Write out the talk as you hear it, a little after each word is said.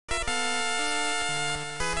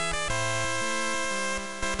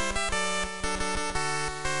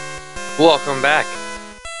Welcome back.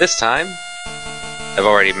 This time, I've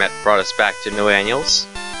already brought us back to no annuals.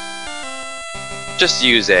 Just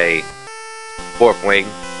use a warp wing.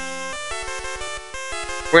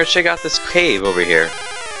 We're gonna check out this cave over here.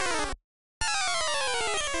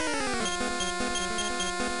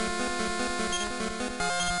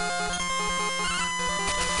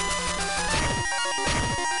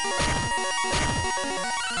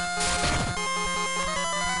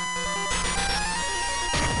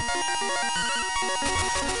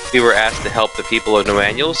 We were asked to help the people of No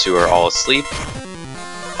Annuals who are all asleep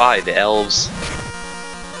by the elves.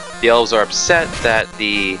 The elves are upset that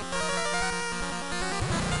the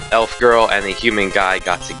elf girl and the human guy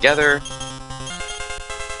got together.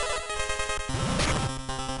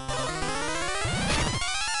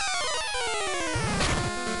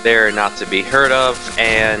 They're not to be heard of,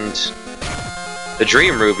 and the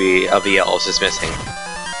dream ruby of the elves is missing.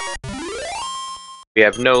 We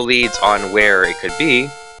have no leads on where it could be,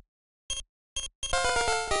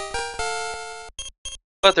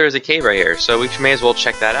 but there is a cave right here, so we may as well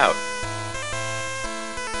check that out.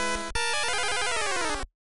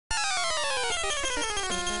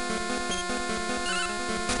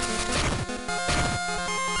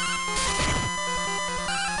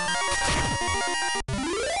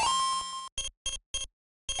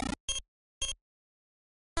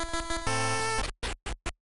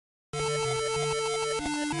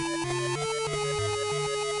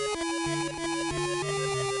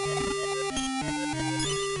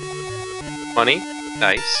 Money,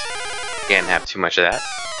 nice. Can't have too much of that.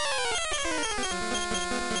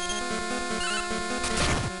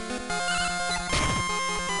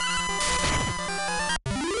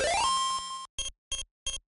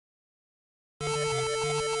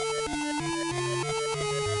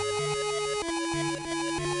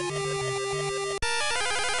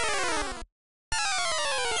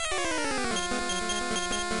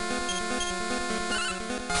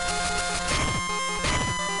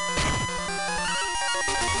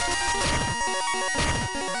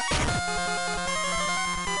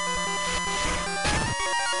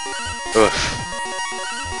 Oof.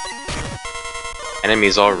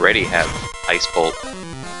 Enemies already have Ice Bolt.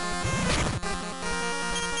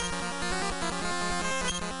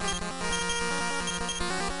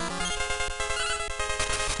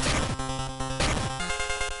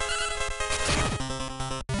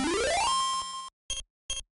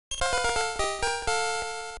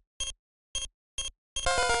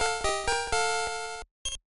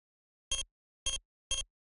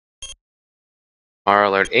 Our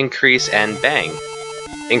alert increase and bang.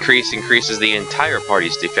 Increase increases the entire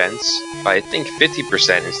party's defense by I think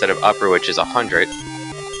 50% instead of upper, which is 100.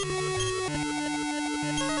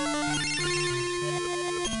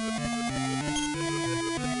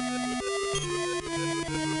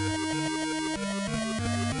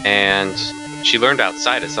 And she learned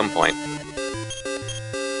outside at some point.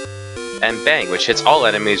 And bang, which hits all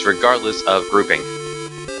enemies regardless of grouping.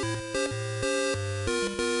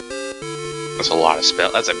 That's a lot of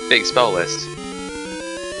spell. That's a big spell list.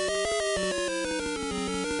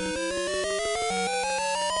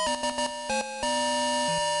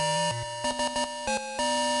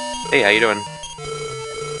 Hey, how you doing?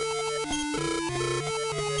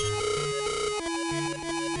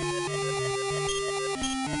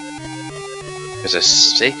 There's a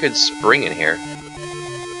sacred spring in here.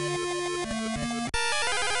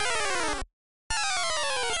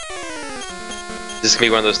 This could be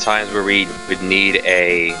one of those times where we would need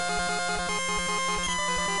a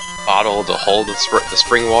bottle to hold the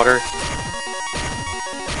spring water.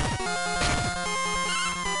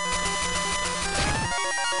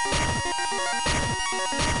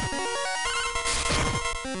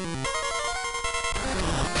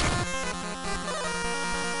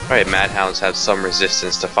 Alright, Madhounds have some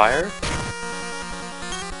resistance to fire.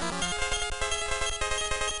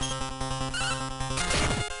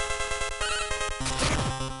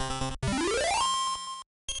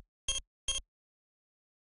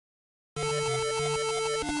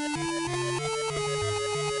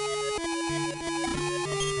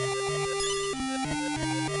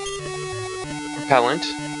 Repellent,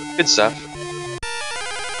 good stuff.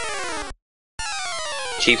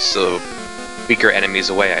 Keeps the weaker enemies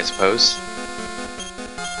away, I suppose.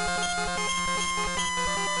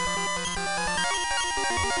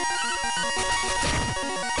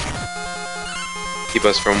 Keep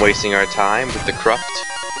us from wasting our time with the cruft.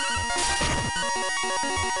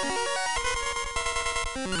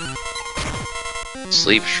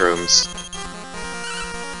 Sleep shrooms.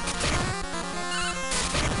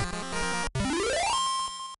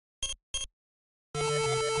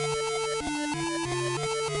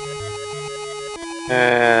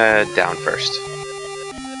 Down first.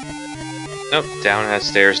 Nope, down has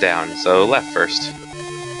stairs down, so left first.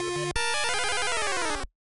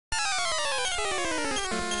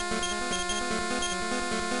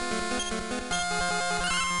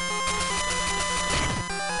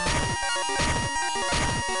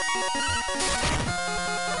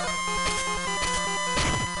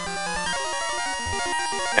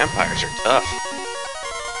 Vampires are tough.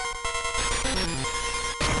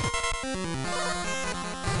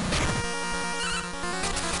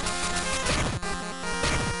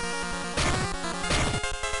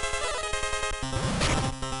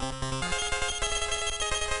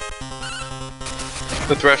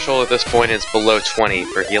 The threshold at this point is below 20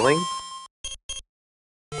 for healing.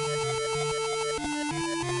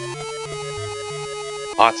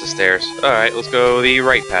 Lots of stairs. Alright, let's go the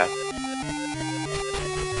right path.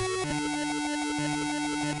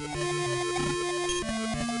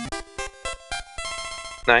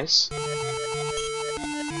 Nice.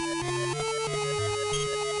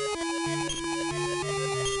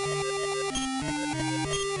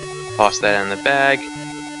 Toss that in the bag.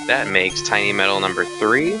 That makes tiny metal number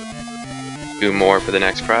 3. 2 more for the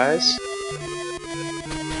next prize.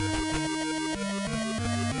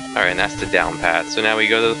 Alright, and that's the down path. So now we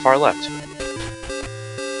go to the far left.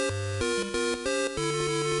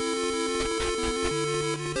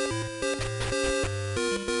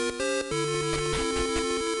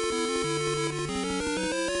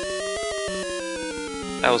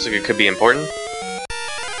 That looks like it could be important.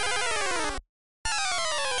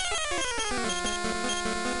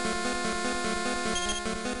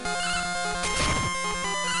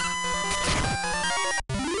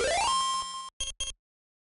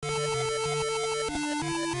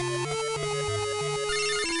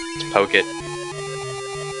 Let's poke it.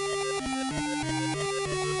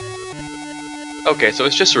 Okay, so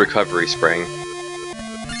it's just a recovery spring,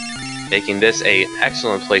 making this an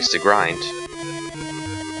excellent place to grind.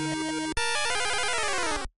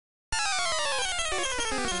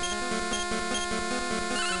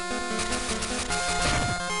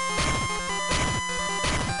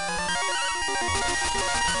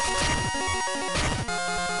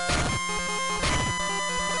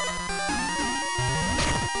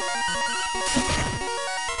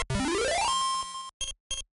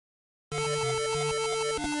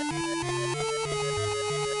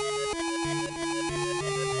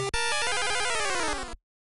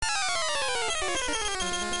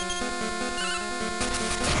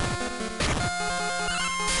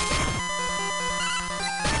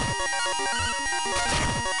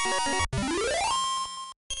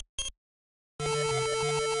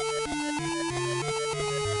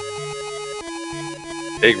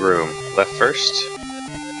 Big room. Left first.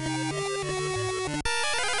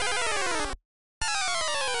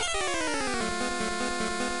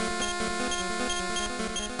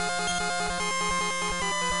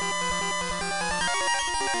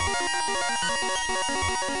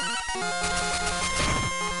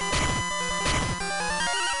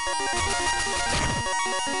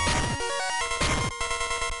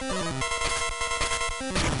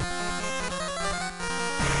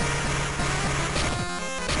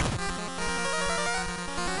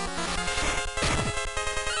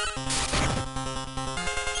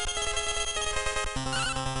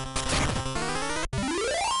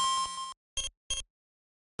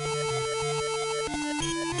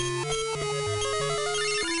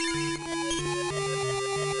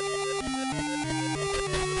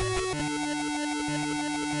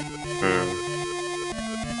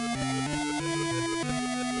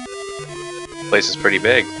 Place is pretty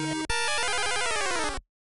big.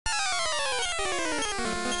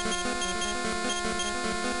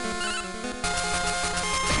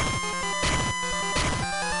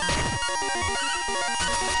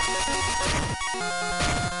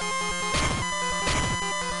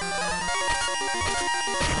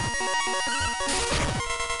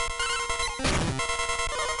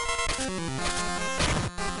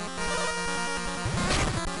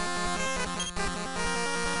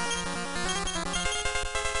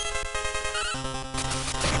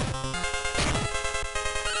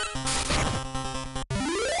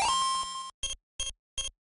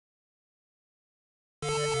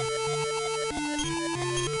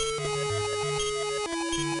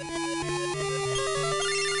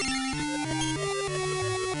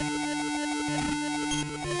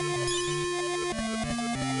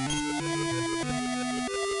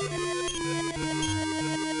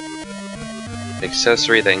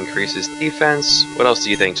 Accessory that increases defense. What else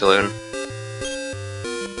do you think, Talon?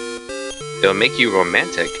 It'll make you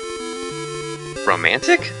romantic.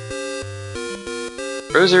 Romantic?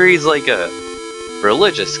 Rosary's like a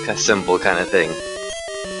religious symbol kind of thing.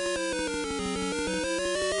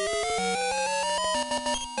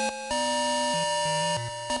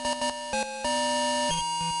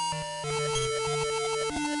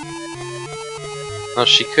 Well,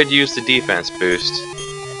 she could use the defense boost.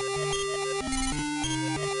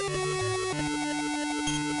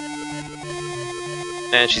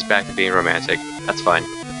 And she's back to being romantic. That's fine.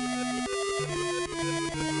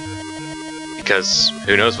 Because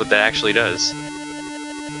who knows what that actually does.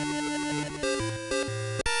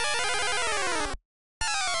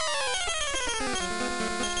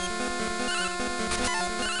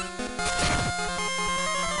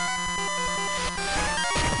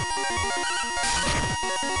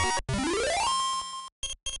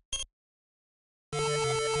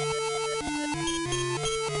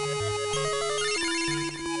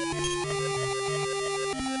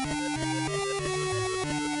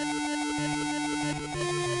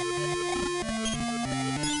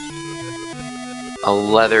 A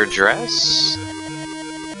leather dress?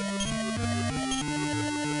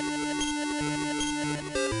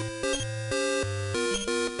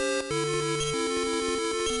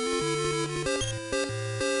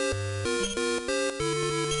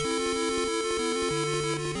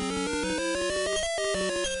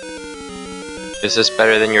 Is this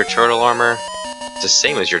better than your turtle armor? It's the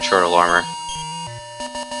same as your turtle armor.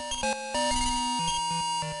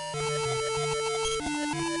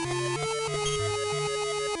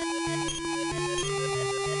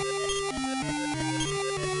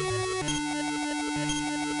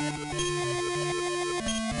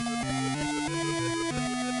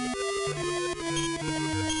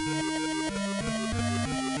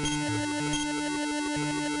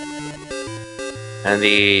 And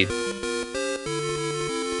the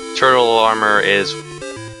turtle armor is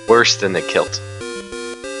worse than the kilt.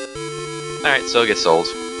 Alright, so it gets sold.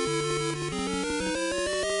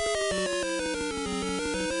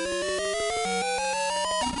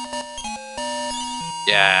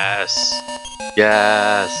 Yes!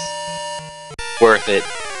 Yes! Worth it.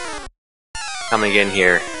 Coming in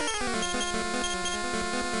here.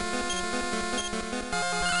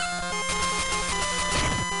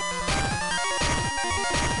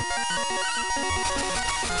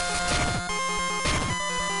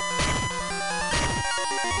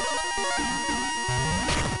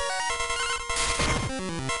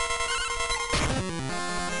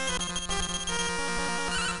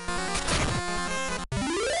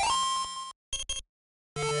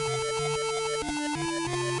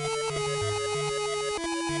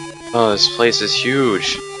 Oh, this place is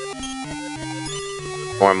huge.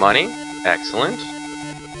 More money? Excellent.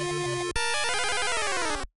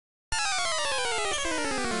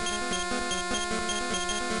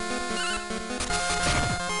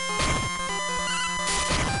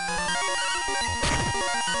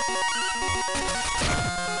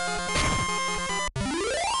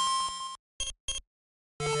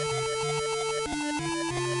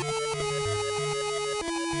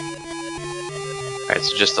 Alright,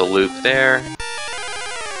 so just a loop there.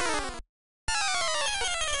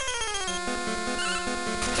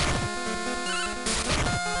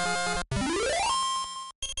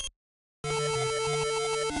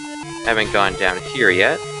 Haven't gone down here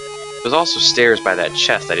yet. There's also stairs by that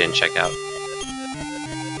chest I didn't check out.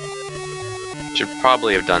 Should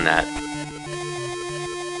probably have done that.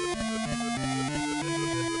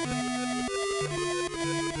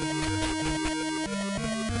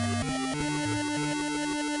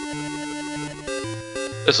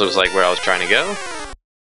 This looks like where I was trying to go.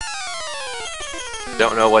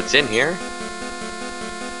 Don't know what's in here.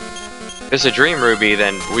 If it's a dream ruby,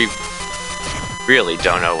 then we really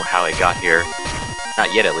don't know how it got here.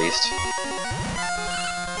 Not yet, at least.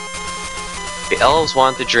 The elves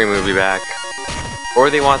want the dream ruby back. Or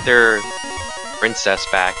they want their princess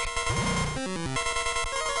back.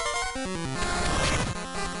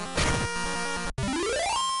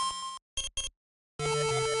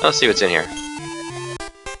 Let's see what's in here.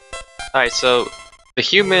 Alright, so the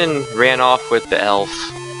human ran off with the elf.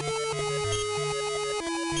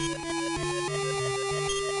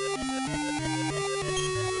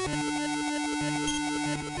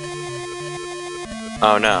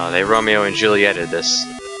 Oh no, they Romeo and Julieted this.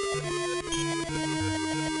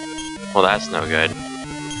 Well, that's no good.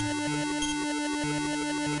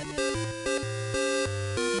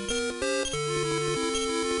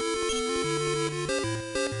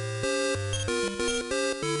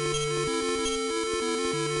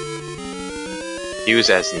 Use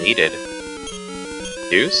as needed.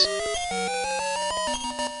 Use?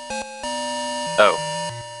 Oh.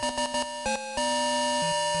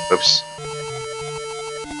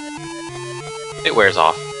 It wears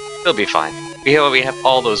off. It'll be fine. We have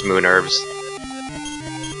all those moon herbs.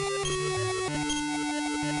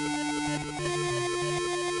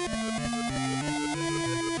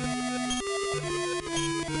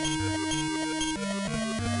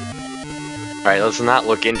 Alright, let's not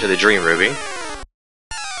look into the Dream Ruby.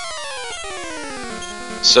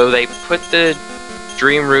 So they put the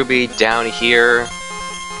Dream Ruby down here,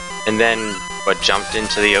 and then, what, jumped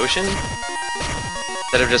into the ocean?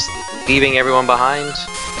 Instead of just leaving everyone behind?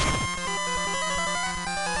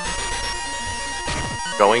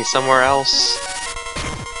 Going somewhere else?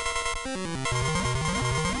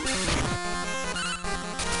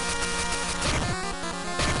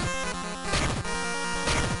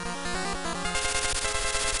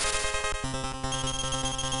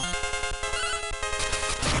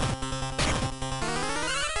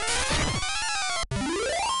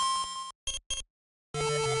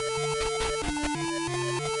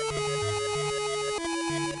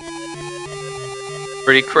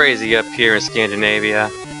 Pretty crazy up here in Scandinavia.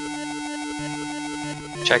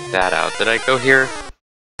 Check that out. Did I go here?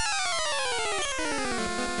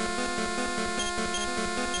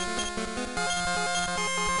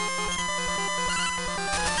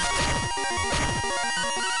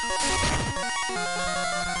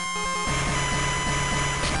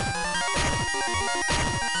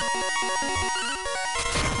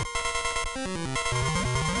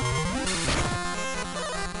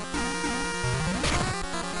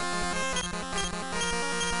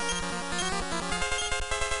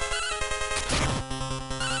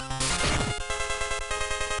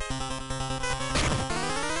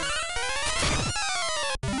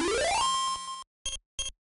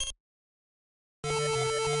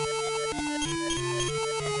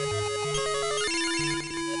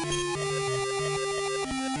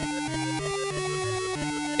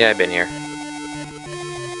 Yeah, I've been here.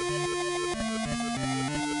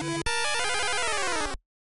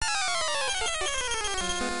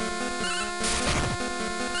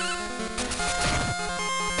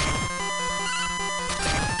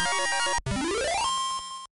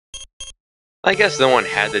 I guess no one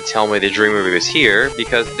had to tell me the Dream Ruby was here,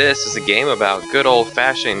 because this is a game about good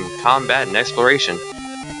old-fashioned combat and exploration.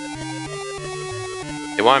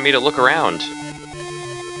 They wanted me to look around.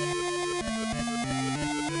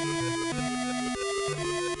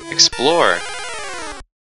 Explore.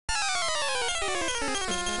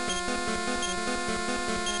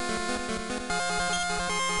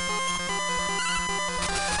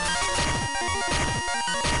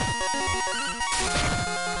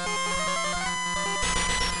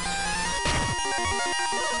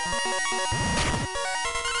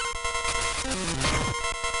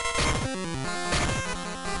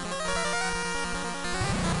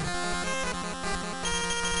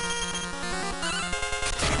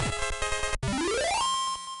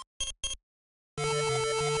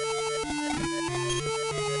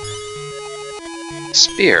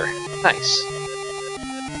 Spear. Nice.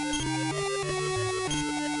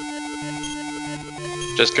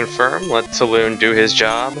 Just confirm, let Taloon do his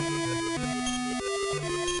job.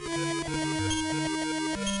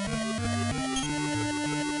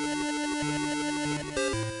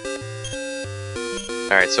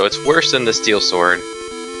 Alright, so it's worse than the steel sword.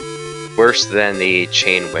 Worse than the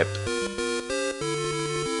chain whip.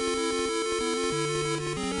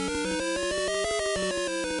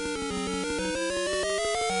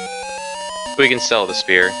 We can sell the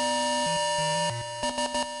spear.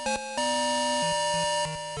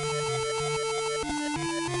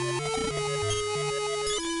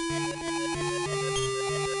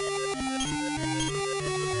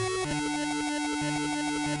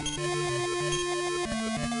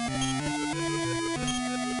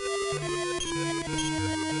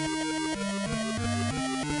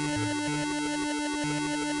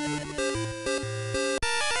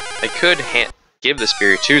 I could give the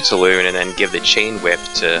spear to Taloon and then give the chain whip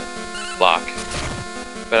to Locke,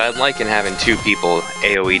 but I'm liking having two people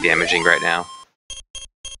AoE damaging right now.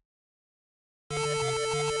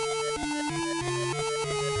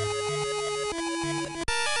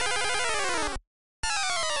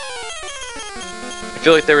 I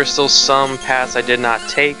feel like there were still some paths I did not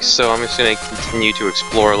take, so I'm just going to continue to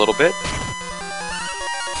explore a little bit.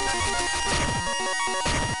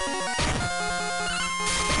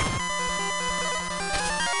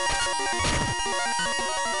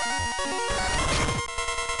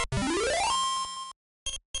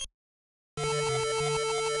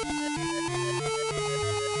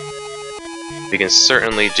 We can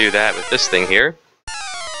certainly do that with this thing here.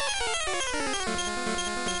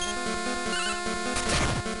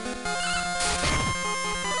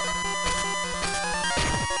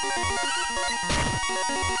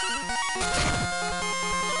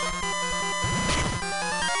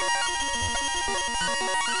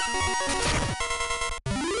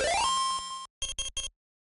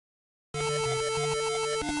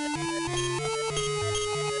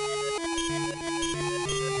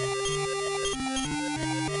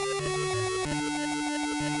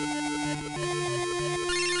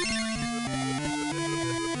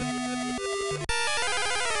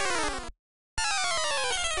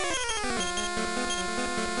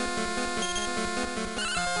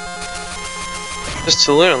 Just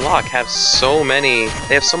Saloon and Locke have so many.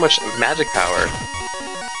 They have so much magic power.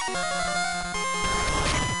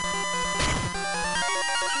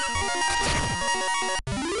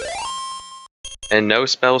 And no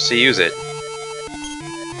spells to use it.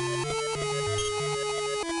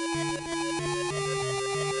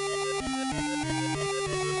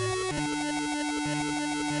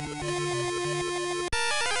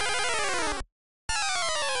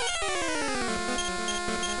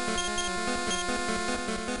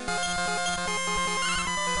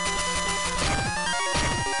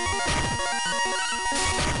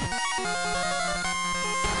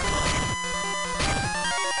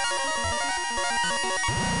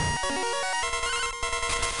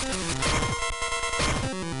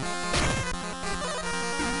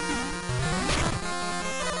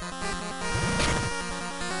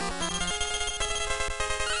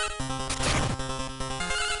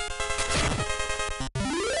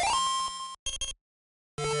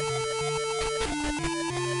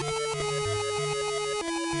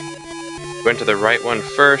 Went to the right one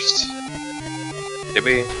first. Did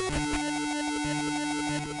we?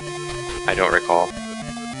 I don't recall.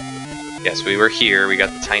 Yes, we were here. We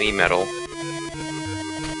got the tiny medal.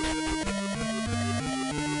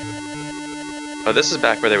 Oh, this is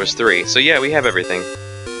back where there was 3. So yeah, we have everything.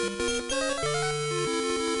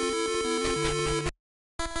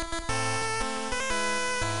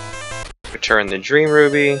 Return the Dream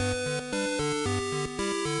Ruby.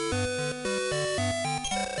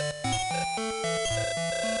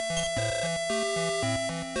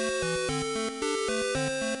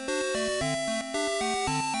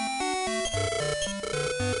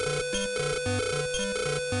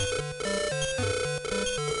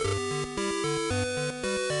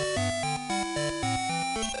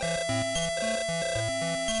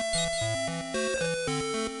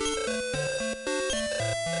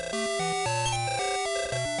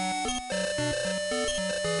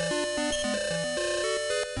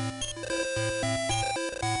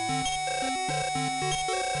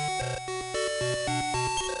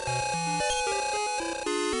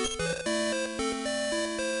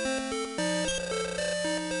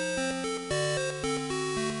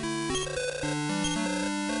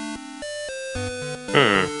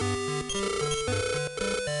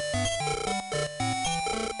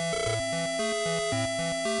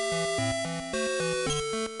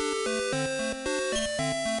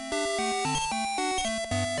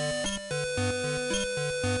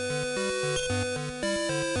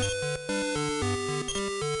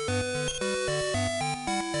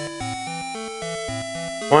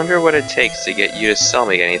 Wonder what it takes to get you to sell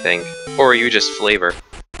me anything. Or are you just flavor?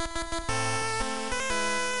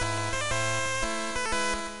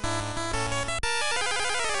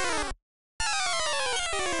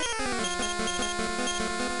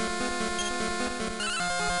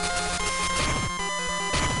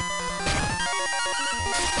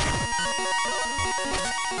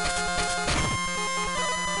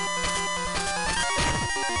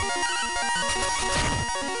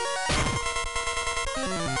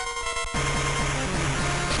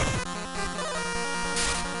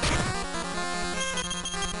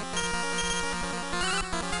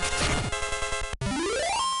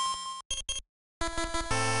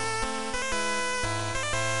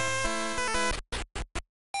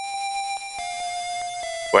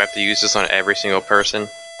 Do I have to use this on every single person?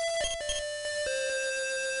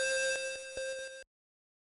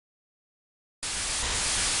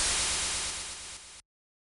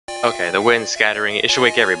 Okay, the wind scattering, it should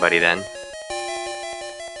wake everybody then.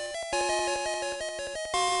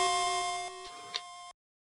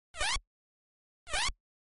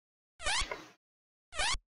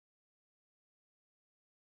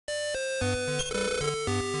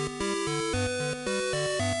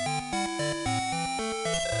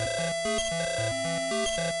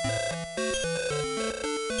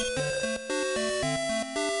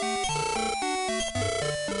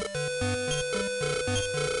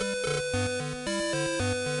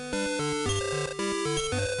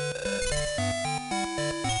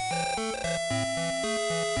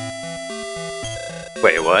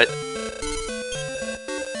 Wait, what?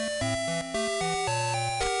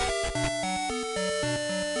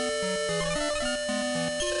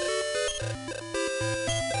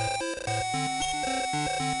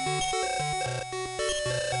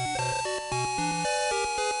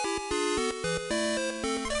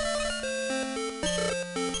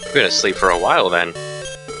 Been asleep for a while then.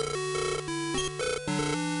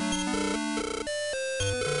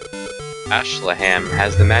 Ashlaham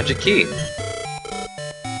has the magic key.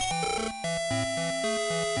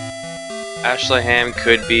 Ashlaham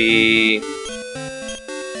could be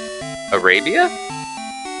Arabia?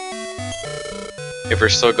 If we're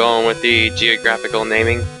still going with the geographical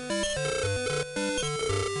naming.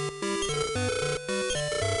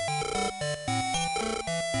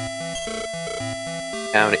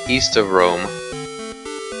 Town east of Rome.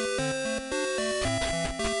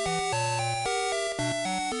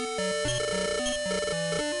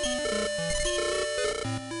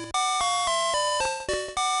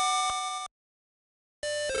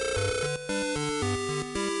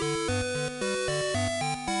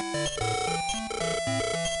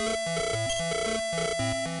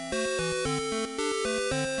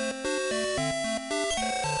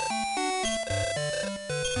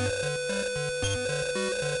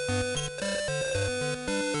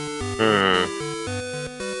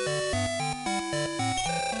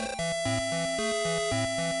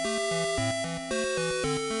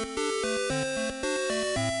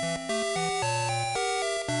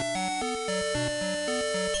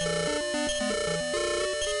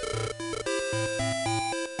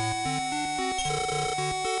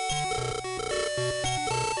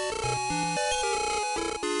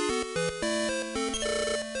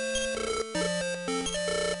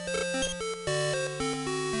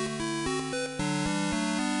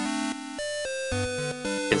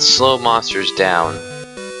 Can slow monsters down.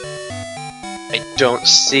 I don't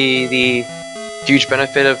see the huge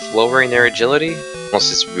benefit of lowering their agility,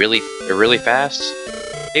 unless it's they're really fast.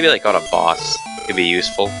 Maybe like on a boss could be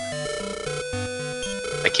useful.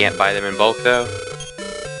 I can't buy them in bulk though.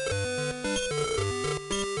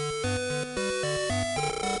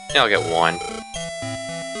 Yeah, I'll get one.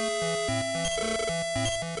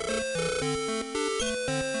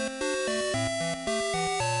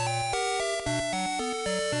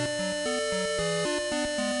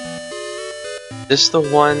 This the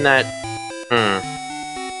one that...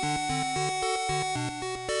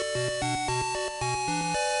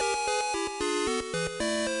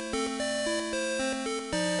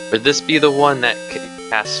 Would this be the one that could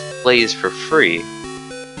cast Blaze for free?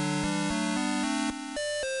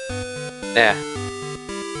 Yeah.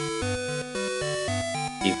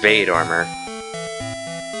 Evade armor.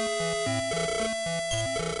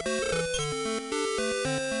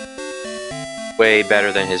 Way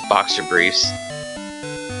better than his boxer briefs.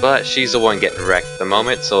 But she's the one getting wrecked at the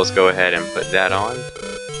moment, so let's go ahead and put that on.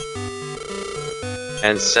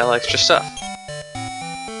 And sell extra stuff.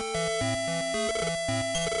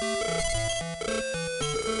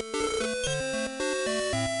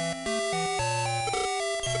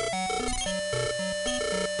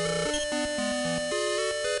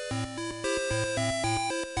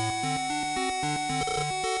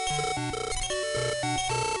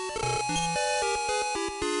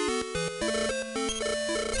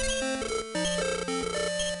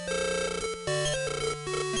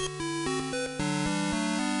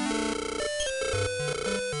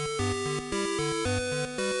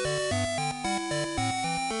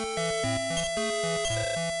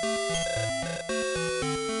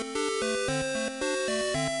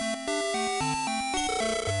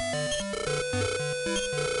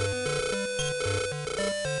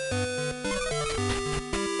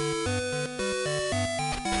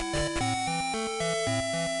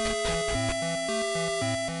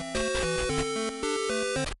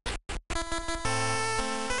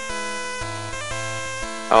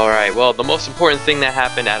 Alright, well, the most important thing that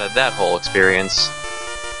happened out of that whole experience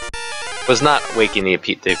was not waking the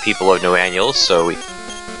people of No Annuals, so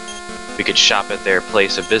we could shop at their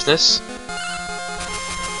place of business.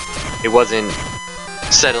 It wasn't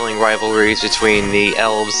settling rivalries between the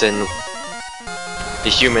elves and the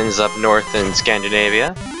humans up north in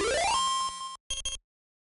Scandinavia.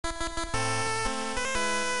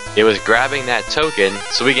 It was grabbing that token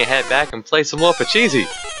so we can head back and play some more Pachisi.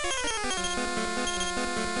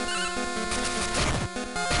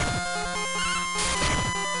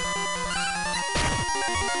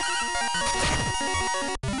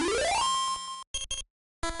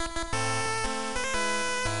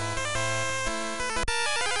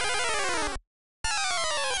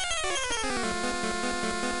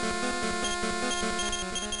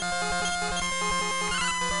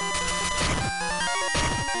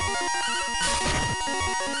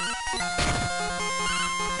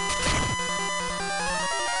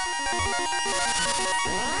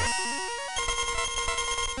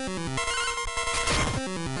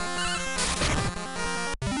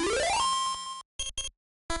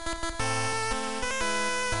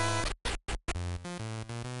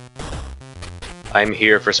 I'm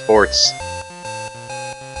here for sports.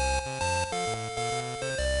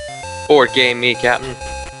 Board game me, Captain.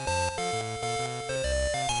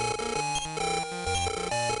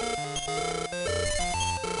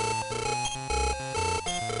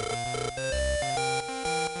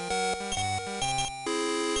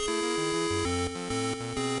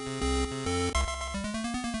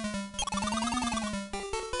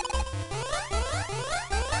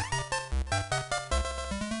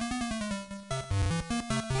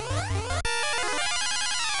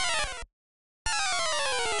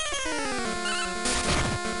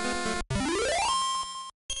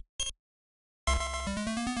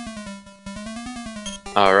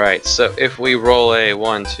 Alright, so if we roll a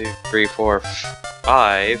 1, 2, 3, 4,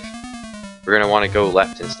 5, we're gonna want to go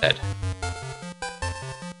left instead.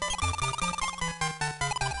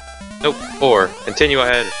 Nope, 4. Continue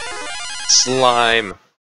ahead. Slime.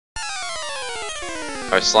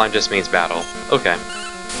 Or slime just means battle. Okay.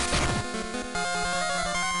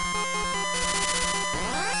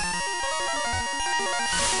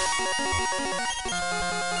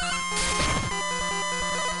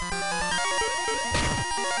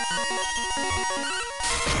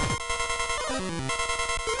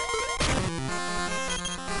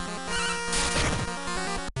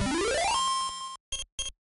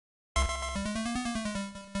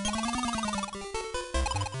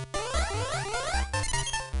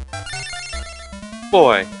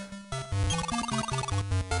 Boy.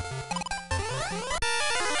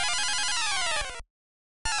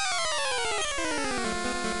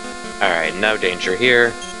 Alright, no danger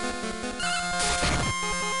here.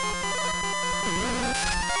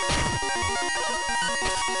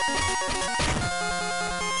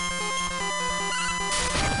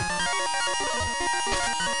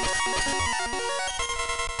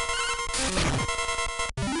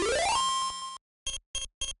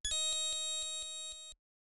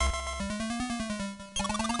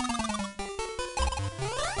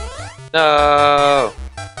 No!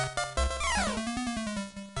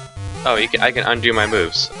 Oh, I can undo my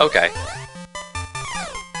moves. Okay.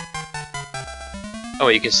 Oh,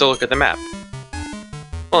 you can still look at the map.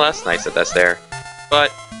 Well, that's nice that that's there.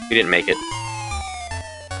 But, we didn't make it.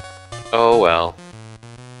 Oh well.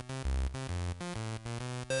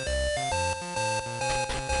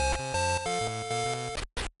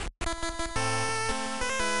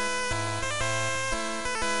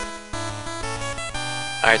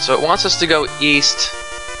 Alright, so it wants us to go east.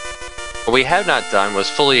 What we have not done was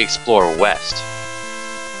fully explore west.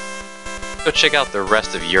 Go check out the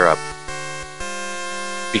rest of Europe.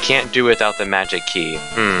 We can't do without the magic key.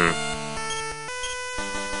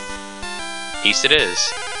 East it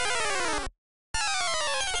is.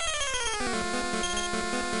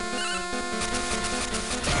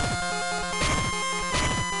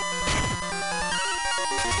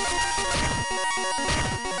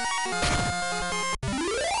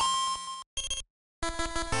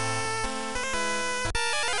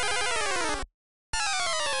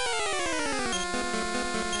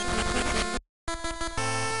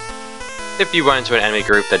 If you run into an enemy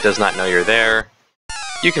group that does not know you're there,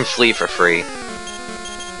 you can flee for free.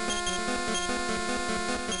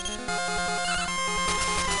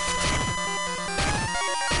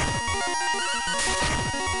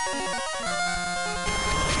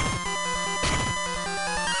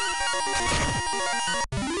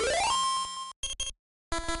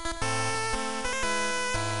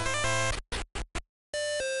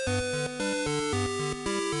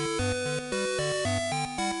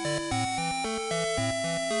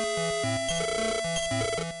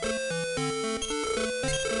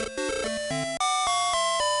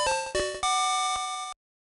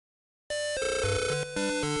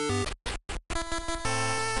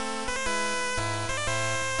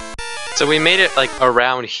 So we made it like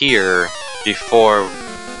around here before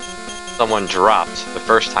someone dropped the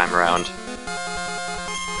first time around.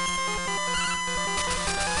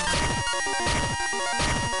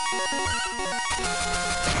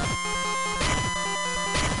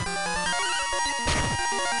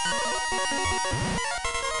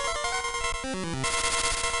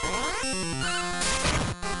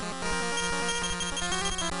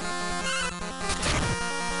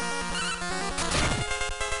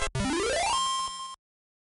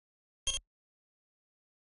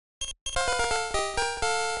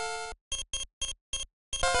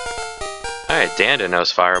 Alright, Danda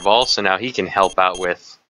knows Fireball, so now he can help out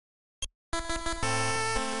with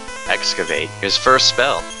Excavate, his first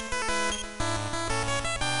spell.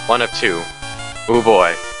 1 of 2. Ooh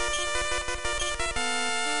boy.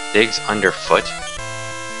 Digs underfoot?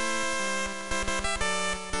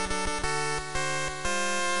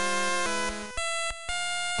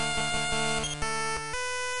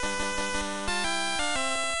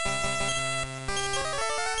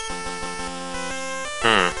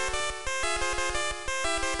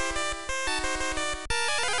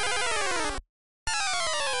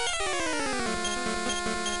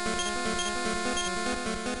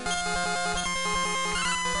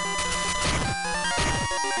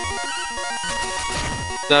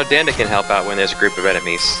 So Danda can help out when there's a group of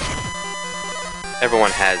enemies.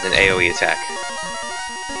 Everyone has an AoE attack.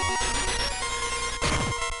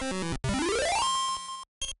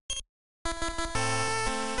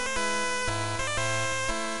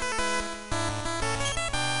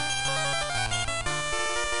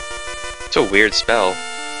 It's a weird spell.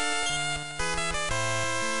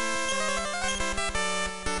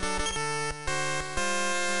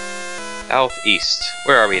 Southeast.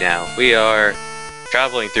 Where are we now? We are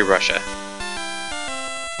traveling through Russia.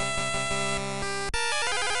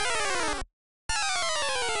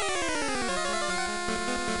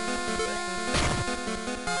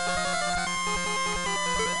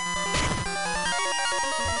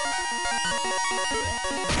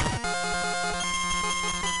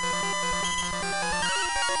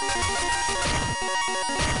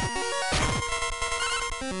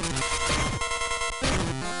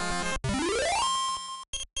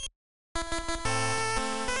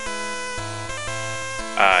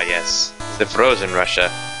 Ah, yes. The frozen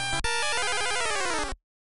Russia.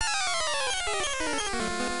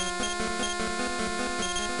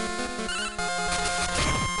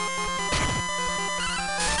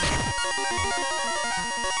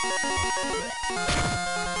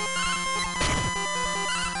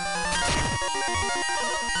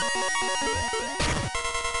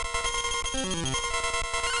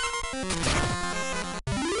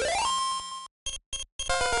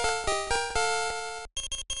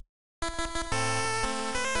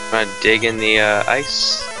 Wanna dig in the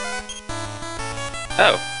ice?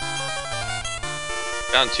 Oh.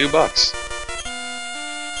 Found $2.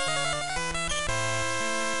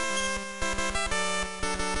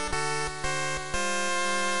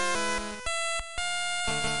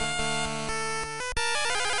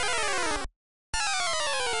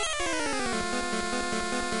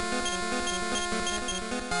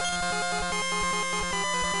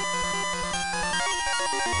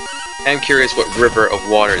 I'm curious what river of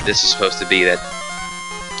water this is supposed to be that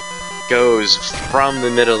goes from the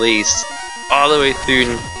Middle East all the way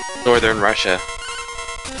through northern Russia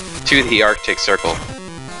to the Arctic Circle.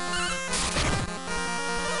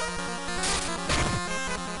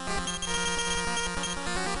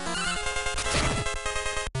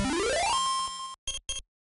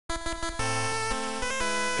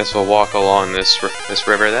 Guess we'll walk along this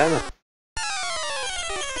river then.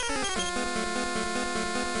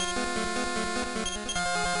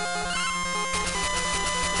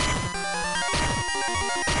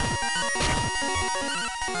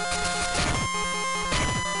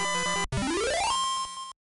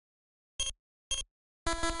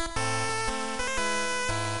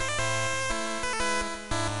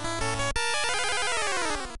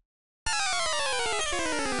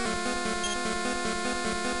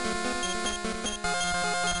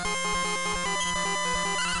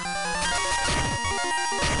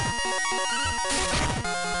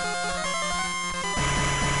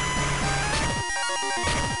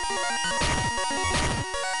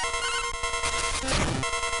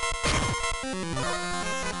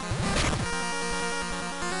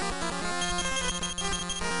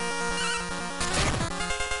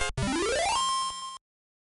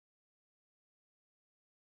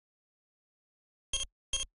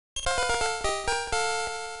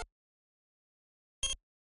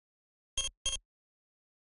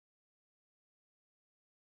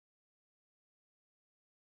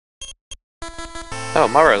 Oh,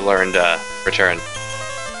 Mara learned return.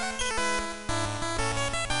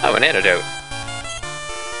 Oh, an antidote.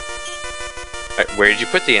 Where did you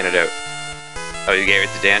put the antidote? Oh, you gave it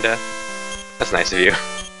to Danda? That's nice of you.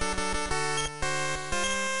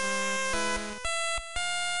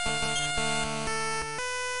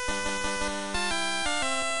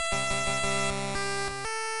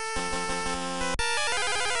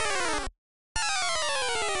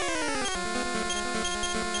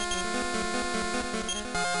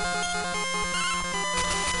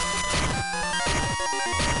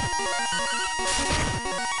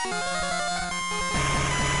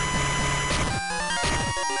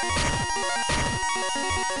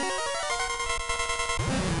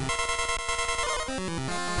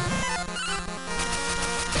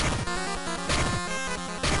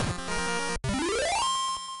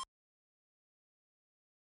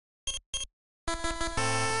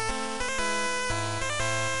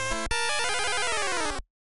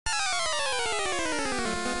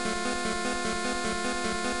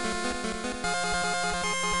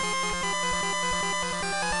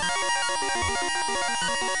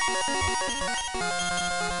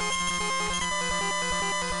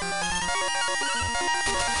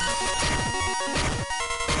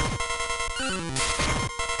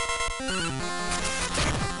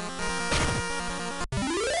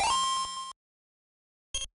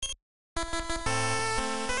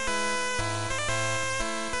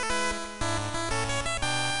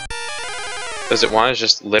 Does it want to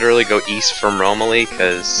just literally go east from Romilly?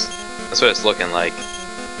 Because that's what it's looking like.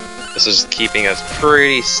 This is keeping us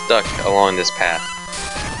pretty stuck along this path.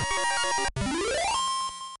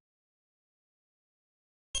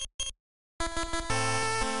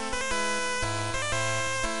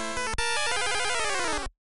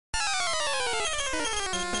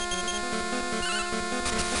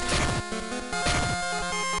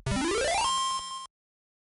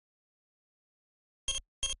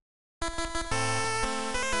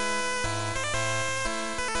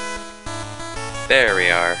 There we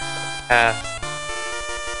are.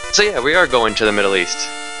 Path. So yeah, we are going to the Middle East.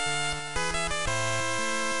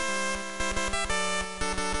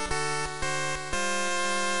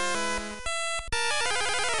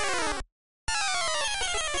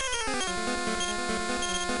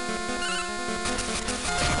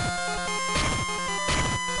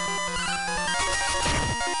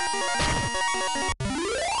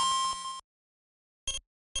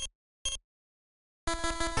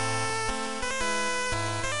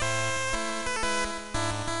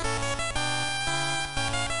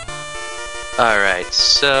 Alright,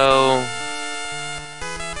 so...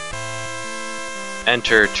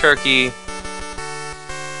 enter Turkey.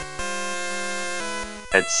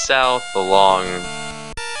 Head south along...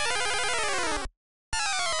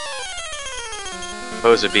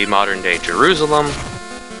 suppose it'd be modern-day Jerusalem.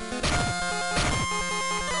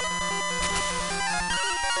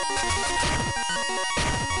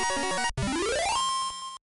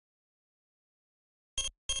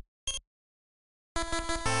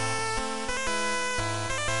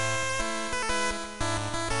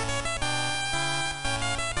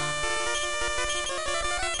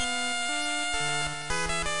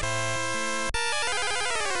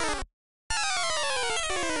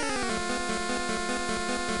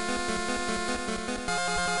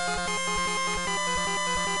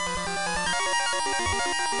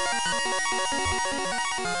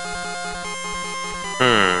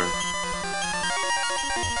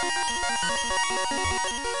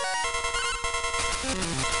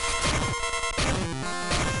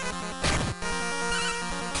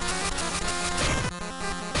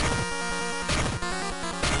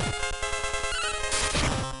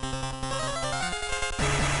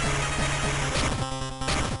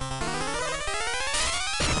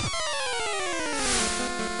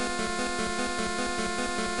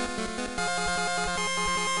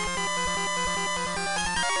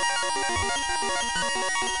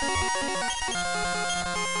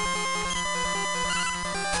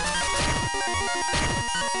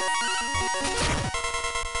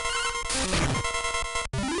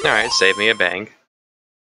 Alright, save me a bang.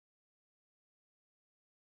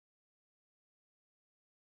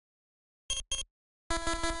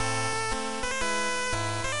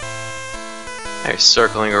 Alright,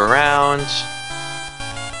 circling around.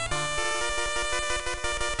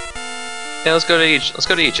 Yeah, let's go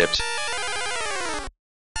to Egypt.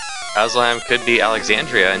 Aslam could be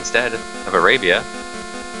Alexandria instead of Arabia.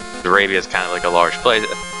 Arabia is kind of like a large place.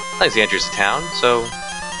 Alexandria's a town, so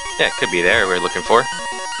yeah, it could be there we're looking for.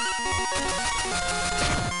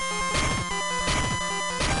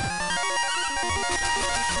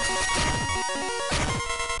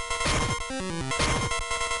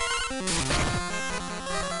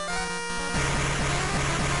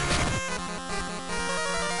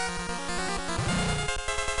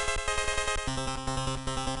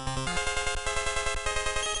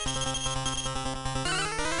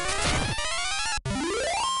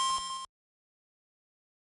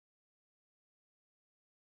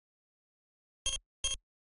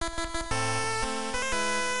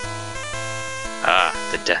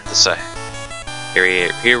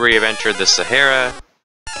 The here we have entered the Sahara.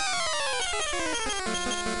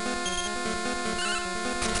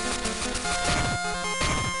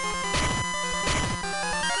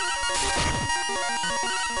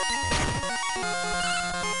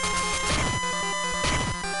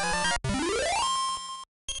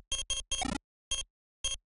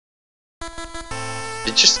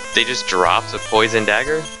 They just dropped a poison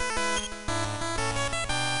dagger?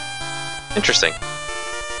 Interesting.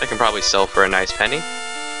 I can probably sell for a nice penny.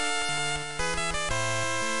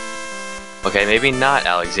 Okay, maybe not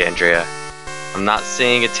Alexandria. I'm not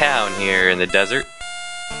seeing a town here in the desert.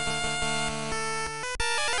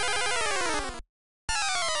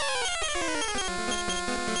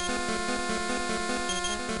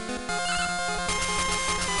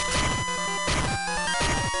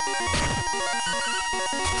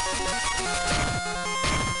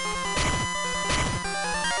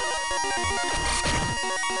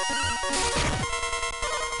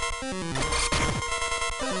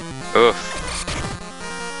 Oof.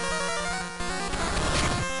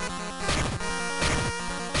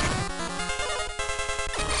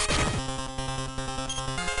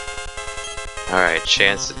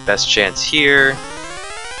 best chance here.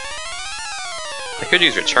 I could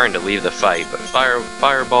use return to leave the fight, but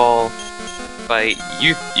fireball. Fight.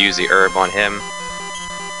 You use the herb on him.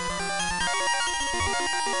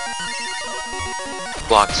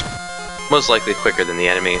 Blocks most likely quicker than the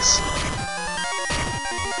enemies.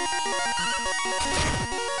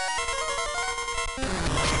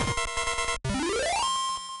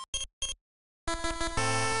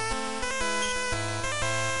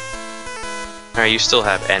 Alright, you still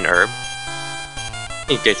have an herb.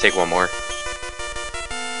 You can take one more.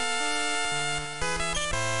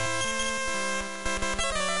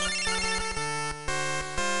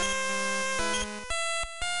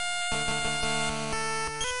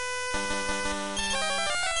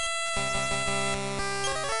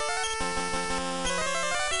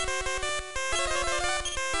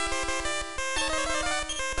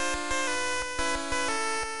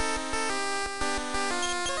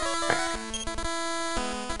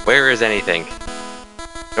 Where is anything?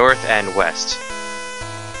 North and west.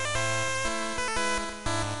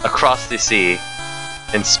 Across the sea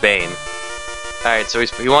in Spain. Alright, so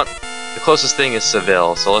we want... The closest thing is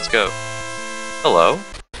Seville, so let's go. Hello?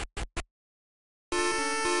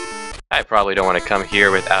 I probably don't want to come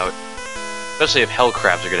here without... Especially if hell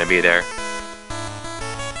crabs are going to be there.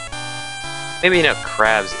 Maybe enough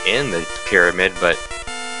crabs in the pyramid, but...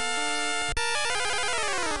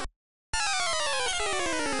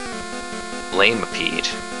 Flamipede.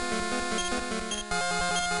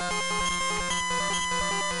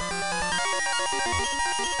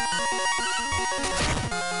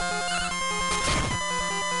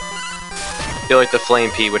 I feel like the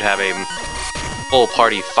Flamipede would have a full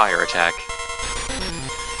party fire attack.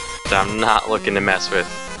 So I'm not looking to mess with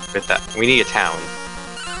that. We need a town.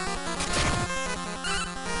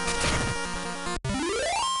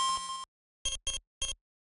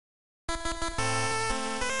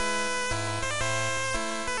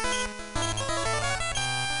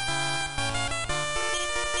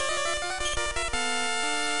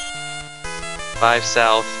 Five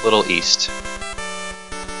south, little east.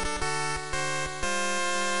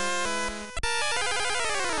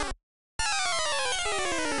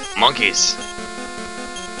 Monkeys.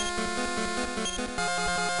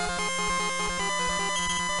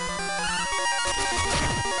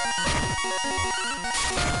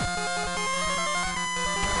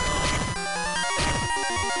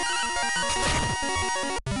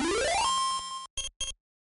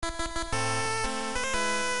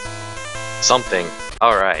 Something.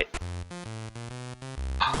 Alright.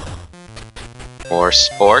 More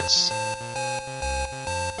sports.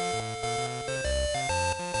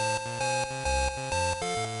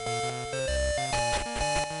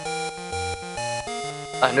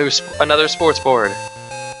 Another sports board.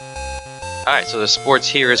 Alright, so there's sports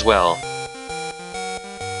here as well.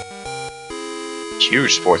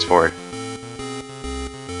 Huge sports board.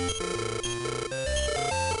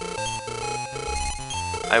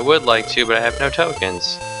 I would like to, but I have no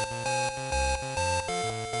tokens.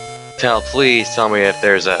 Please tell me if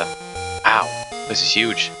there's a... Ow, this is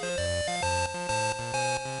huge.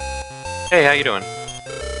 Hey, how you doing?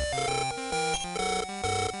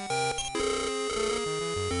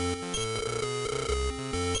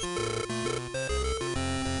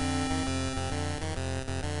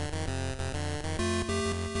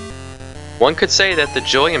 One could say that the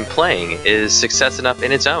joy in playing is success enough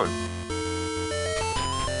in its own.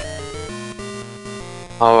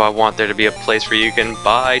 Oh, I want there to be a place where you can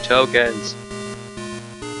buy tokens.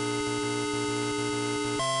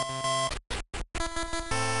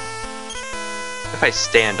 If I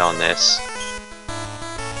stand on this.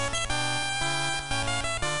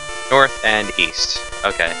 North and east.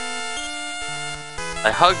 Okay.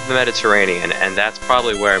 I hugged the Mediterranean, and that's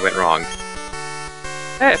probably where I went wrong.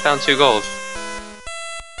 Hey, I found 2 gold.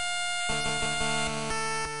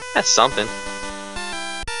 That's something.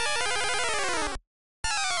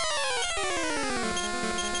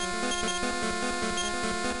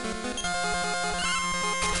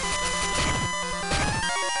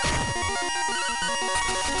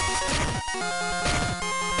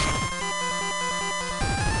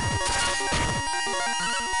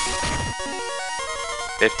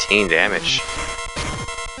 $15 damage.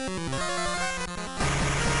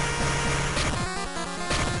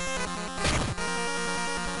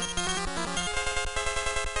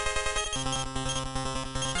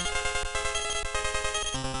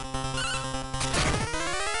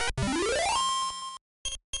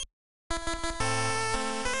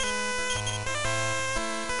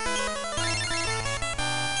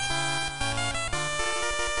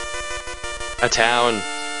 A town.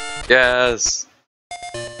 Yes.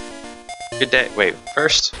 Good day. Wait,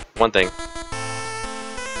 first, one thing.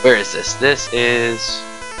 Where is this? This is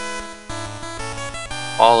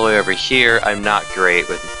all the way over here. I'm not great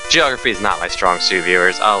with geography. Is not my strong suit,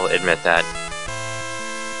 viewers. I'll admit that.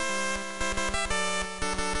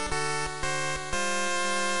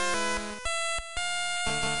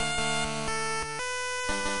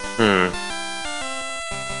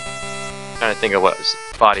 Trying to think of what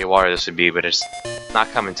body of water this would be, but it's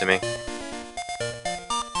not coming to me.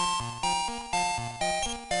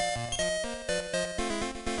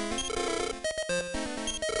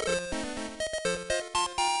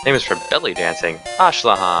 Name is for belly dancing.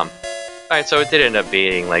 Ashlaham. Alright, so it did end up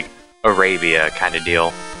being like Arabia kind of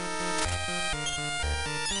deal.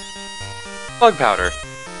 Bug powder.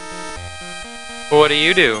 What do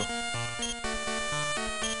you do?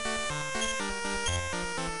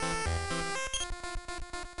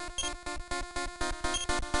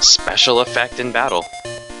 Special effect in battle.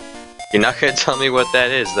 You're not gonna tell me what that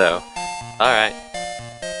is, though. Alright.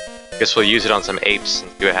 Guess we'll use it on some apes and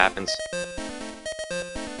see what happens.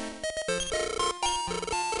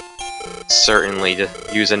 Certainly to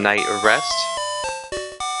use a night of rest.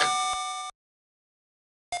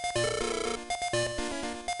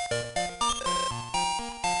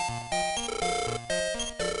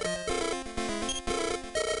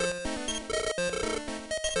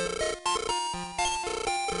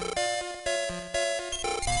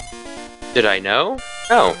 Did I know?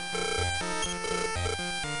 No.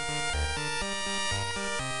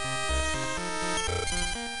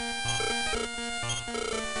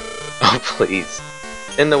 Oh, please.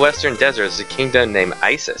 In the Western Desert is a kingdom named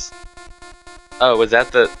Isis. Oh, was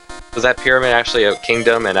that pyramid actually a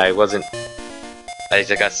kingdom and I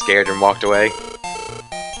just got scared and walked away?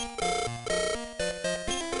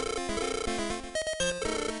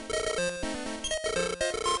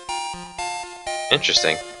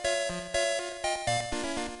 Interesting.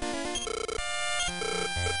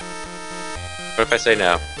 What if I say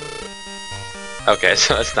no? Okay,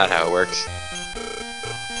 so that's not how it works.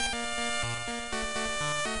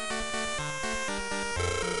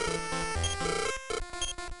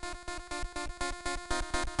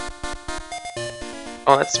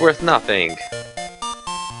 Oh, that's worth nothing.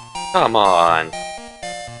 Come on.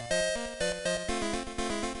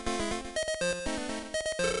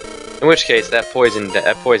 In which case, that poison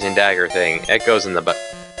dagger thing, it goes in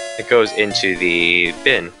it goes into the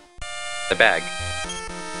bin, the bag.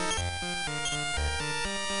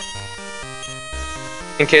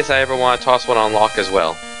 In case I ever want to toss one on lock as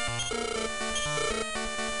well.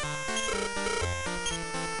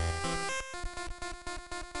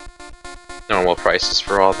 Normal prices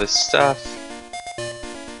for all this stuff.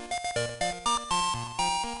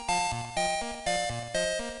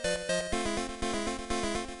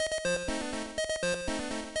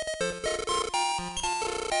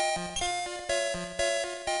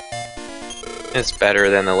 It's better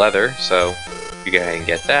than the leather, so you go ahead and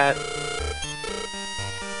get that.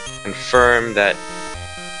 Confirm that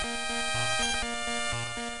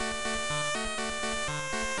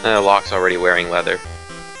Locke's already wearing leather.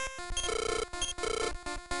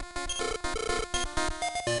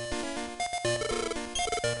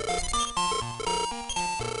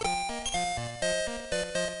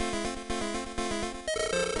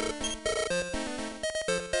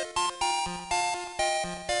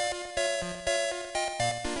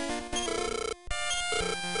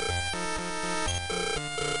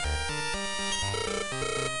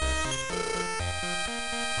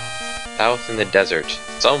 South in the desert.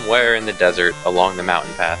 Somewhere in the desert along the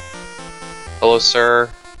mountain path. Hello,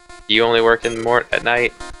 sir. You only work at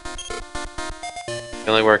night? You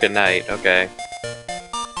only work at night, okay.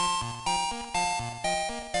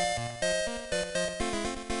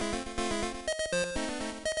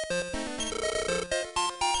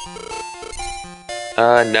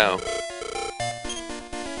 No.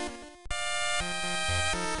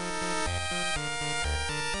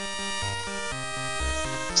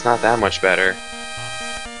 It's not that much better.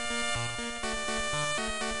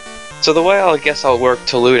 So the way I guess I'll work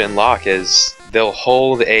to loot and lock is they'll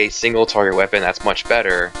hold a single target weapon that's much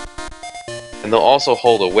better, and they'll also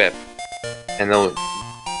hold a whip, and they'll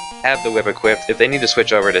have the whip equipped. If they need to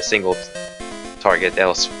switch over to single target,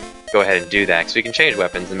 they'll go ahead and do that, because we can change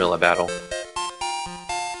weapons in the middle of battle.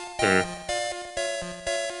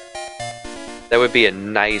 That would be a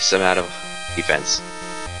nice amount of defense.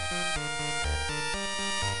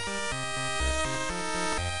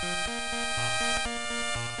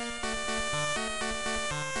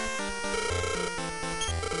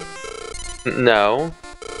 No.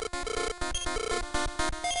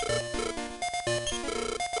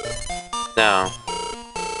 No.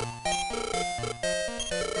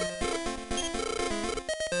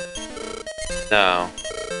 No.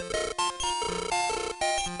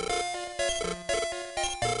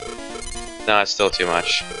 No, it's still too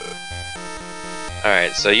much.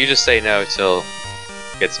 Alright, so you just say no till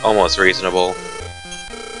it's almost reasonable.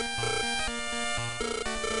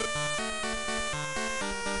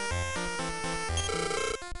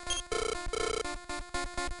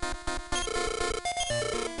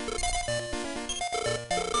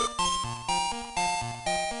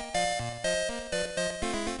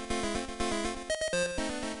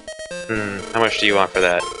 How much do you want for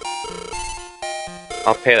that?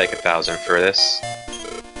 I'll pay like 1,000 for this.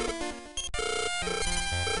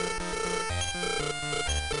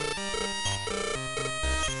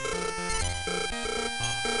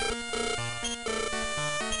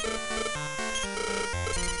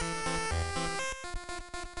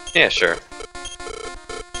 Yeah, sure.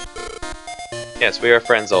 Yes, we are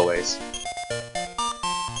friends always.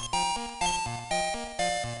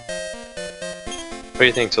 What do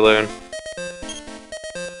you think, Taloon?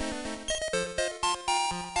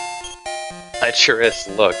 Lecherous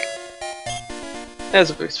look. That's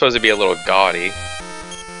supposed to be a little gaudy.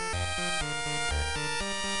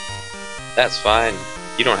 That's fine.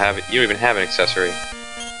 You don't have it. You don't even have an accessory.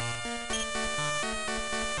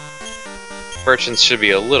 Merchants should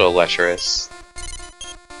be a little lecherous.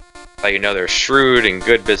 But you know they're shrewd and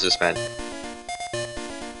good businessmen.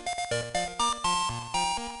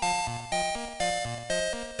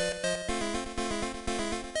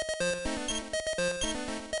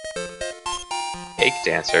 Cake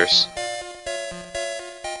dancers.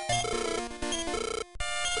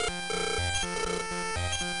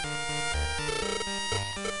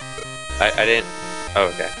 I didn't...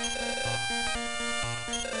 Oh, okay.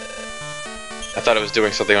 I thought it was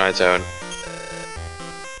doing something on its own.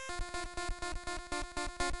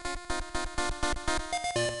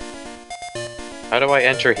 How do I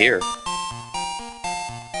enter here?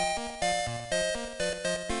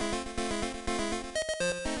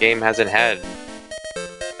 Game hasn't had...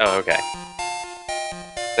 Oh, okay.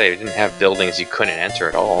 They didn't have buildings you couldn't enter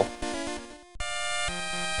at all.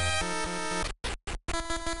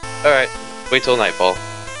 Alright, wait till nightfall.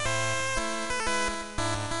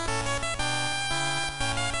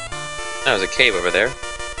 There's a cave over there.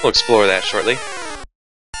 We'll explore that shortly.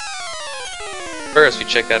 First, we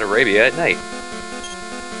check out Arabia at night. ...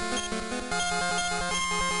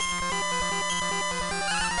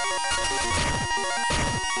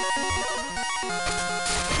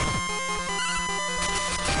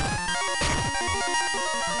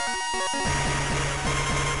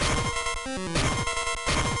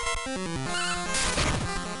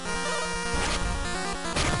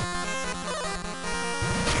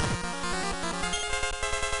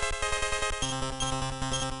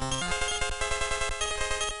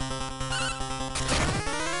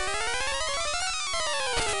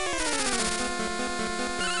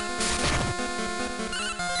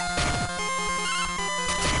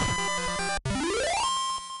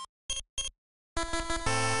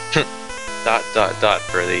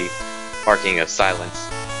 for the marking of silence.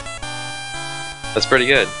 That's pretty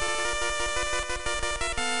good.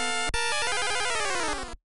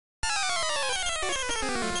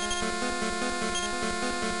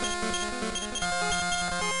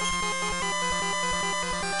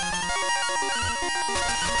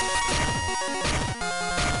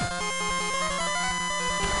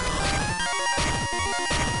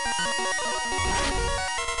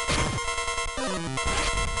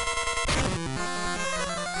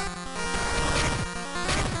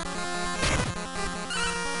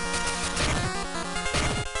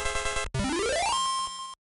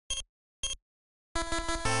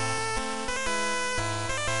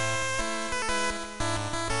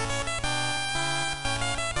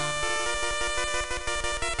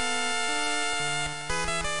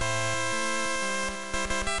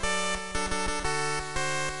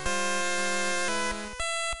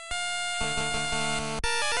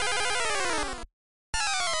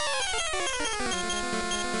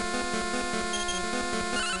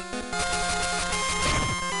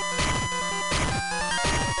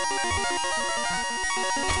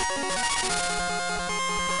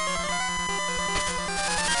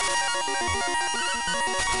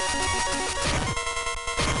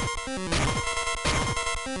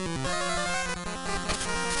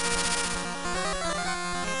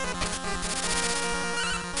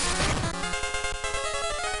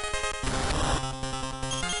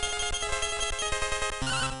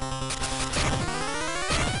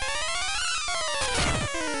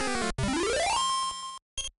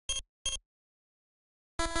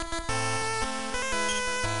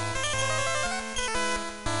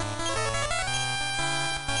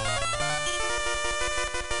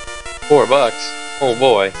 $4? Oh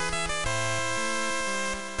boy.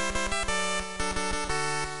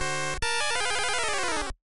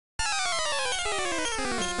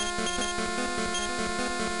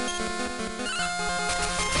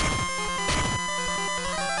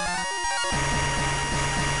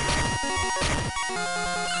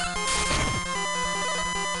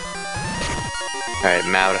 Alright,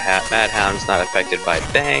 Madhound's not affected by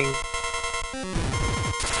Bang.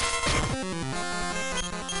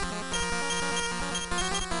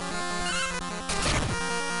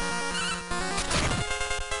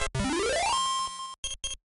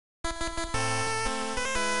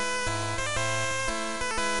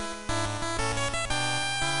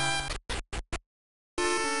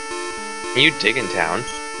 Can you dig in town?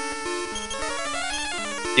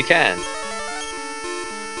 You can.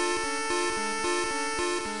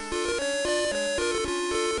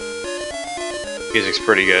 Music's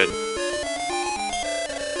pretty good.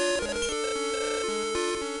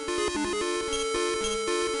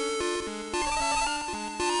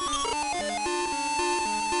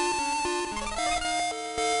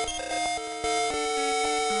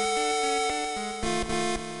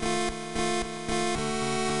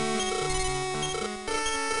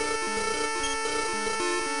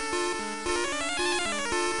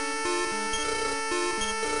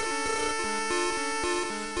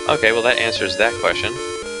 Okay, well that answers that question.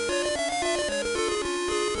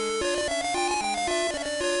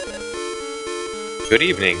 Good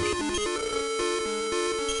evening.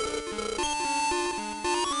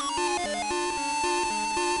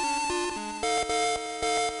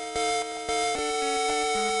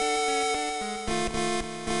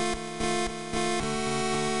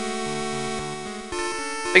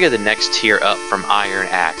 I figure the next tier up from Iron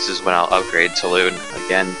Axe is when I'll upgrade to Loon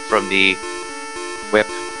again from the Whip.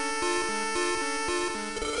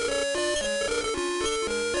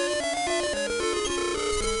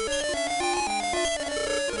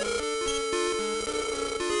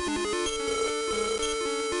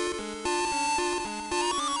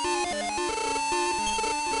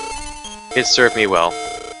 It served me well.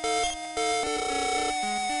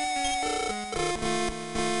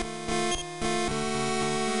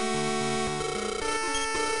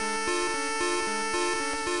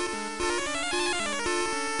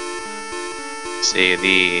 See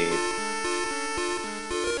the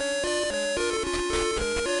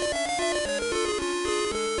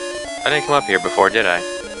I didn't come up here before, did I?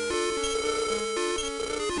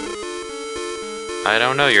 I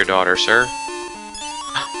don't know your daughter, sir.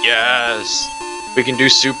 Yes! We can do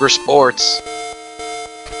super sports!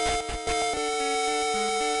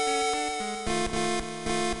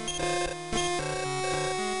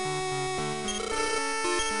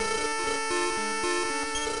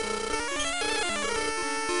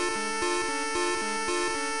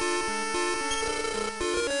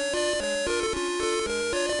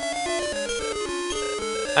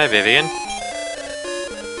 Hi, Vivian.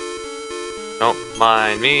 Don't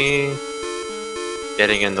mind me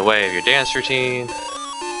getting in the way of your dance routine.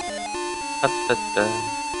 Da, da, da.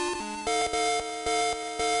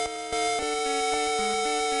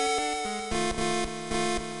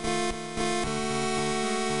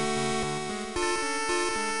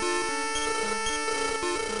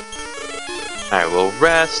 Alright, we'll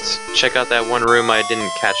rest, check out that one room I didn't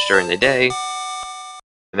catch during the day,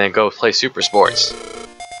 and then go play Super Sports.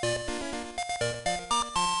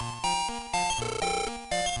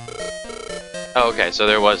 Oh, okay, so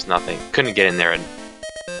there was nothing. Couldn't get in there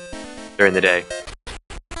during the day.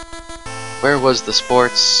 Where was the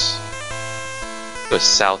sports? It was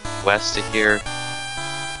southwest of here.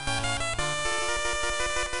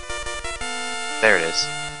 There it is.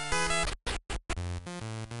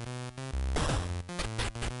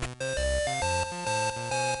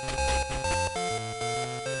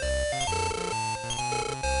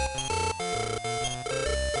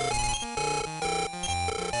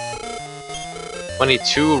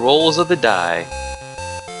 "22 rolls of the die."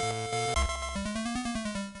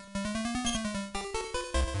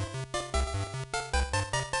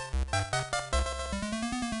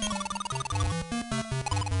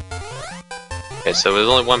 Okay, so there's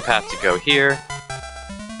only one path to go here.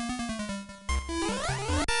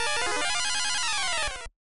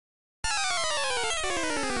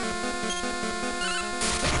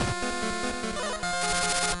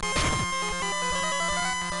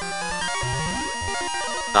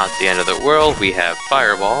 Not the end of the world, we have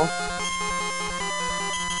Fireball.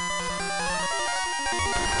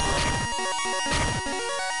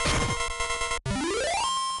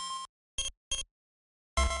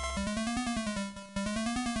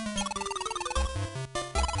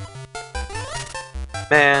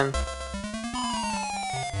 Man,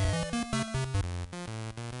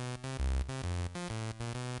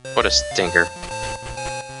 What a stinker.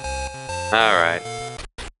 Alright.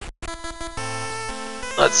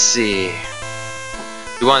 Let's see.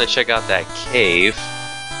 We wanted to check out that cave.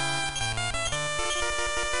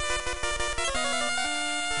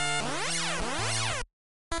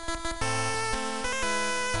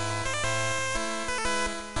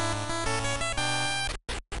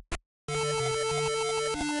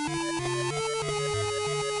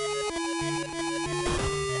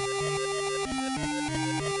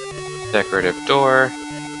 Decorative door.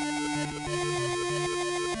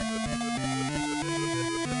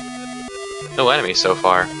 No enemies so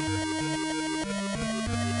far.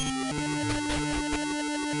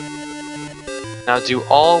 Now, do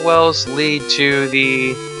all wells lead to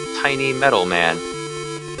the tiny metal man?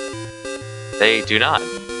 They do not.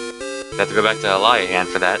 You have to go back to Eliahan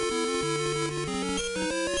for that.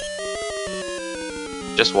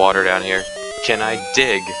 Just water down here. Can I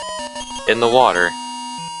dig in the water?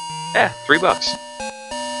 Yeah, $3.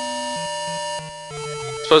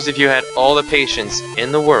 Suppose if you had all the patience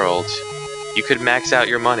in the world, you could max out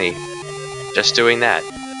your money just doing that.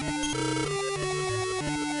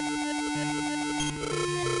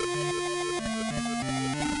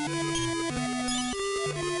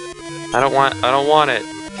 I don't want it.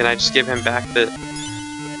 Can I just give him back the...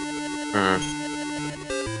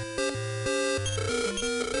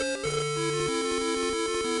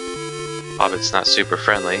 Hobbit's not super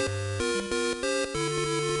friendly.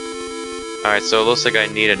 Alright, so it looks like I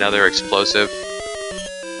need another explosive.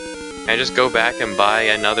 Can I just go back and buy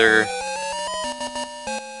another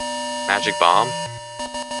magic bomb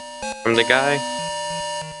from the guy?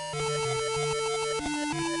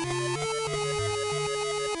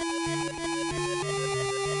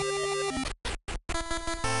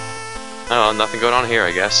 Oh, nothing going on here,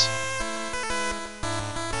 I guess.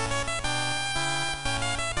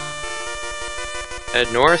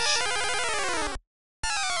 Head north.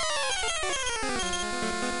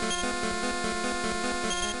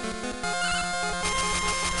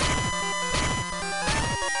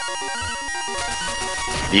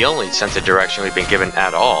 The only sense of direction we've been given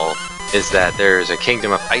at all is that there's a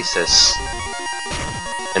kingdom of Isis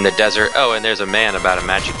in the desert. Oh, and there's a man about a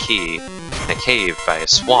magic key in a cave by a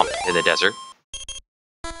swamp in the desert.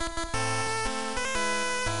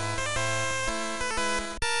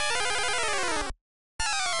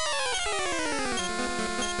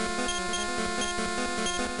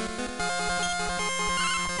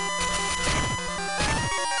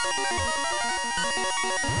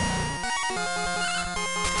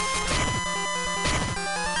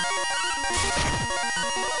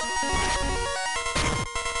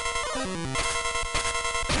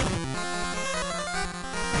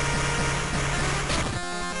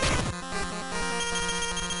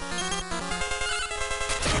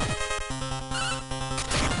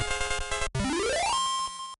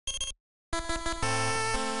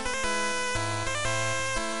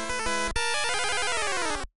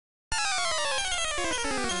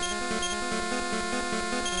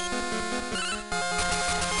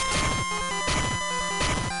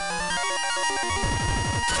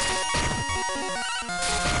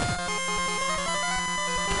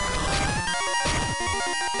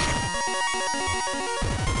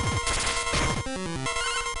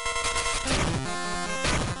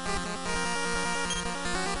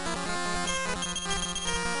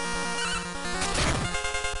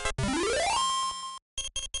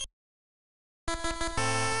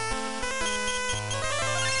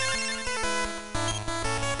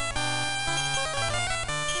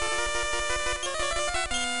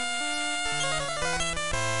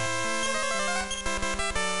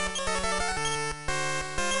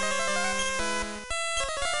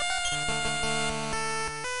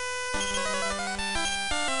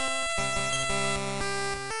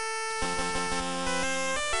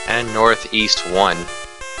 And northeast 1.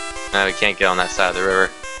 No, we can't get on that side of the river.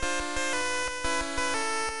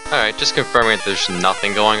 Alright, just confirming that there's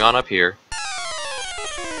nothing going on up here.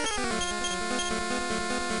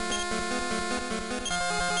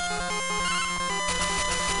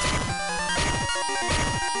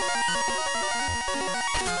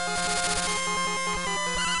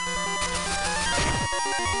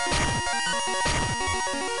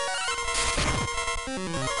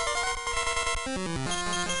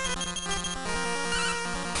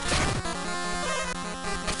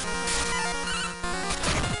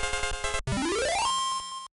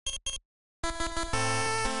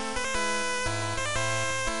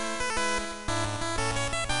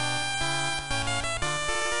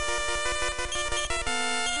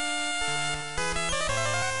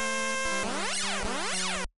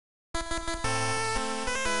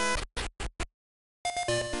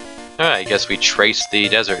 Alright, I guess we trace the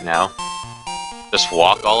desert now. Just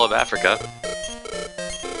walk all of Africa.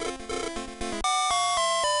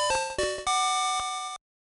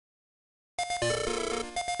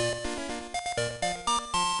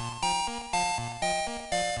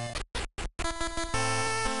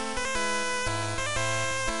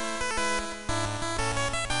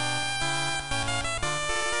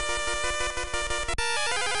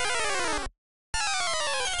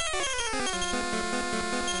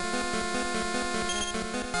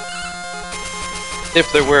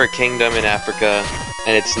 If there were a kingdom in Africa,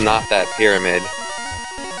 and it's not that pyramid,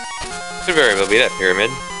 it could very well be that pyramid.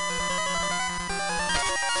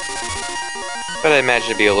 But I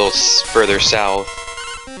imagine it'd be a little further south,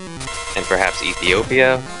 and perhaps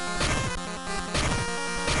Ethiopia.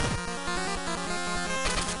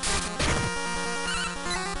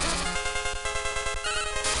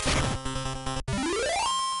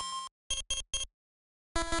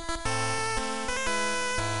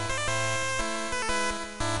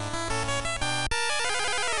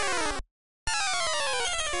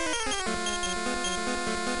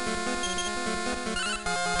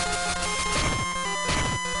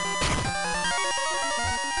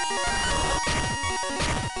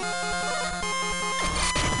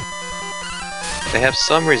 They have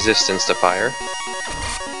some resistance to fire.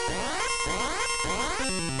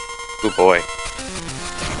 Oh boy.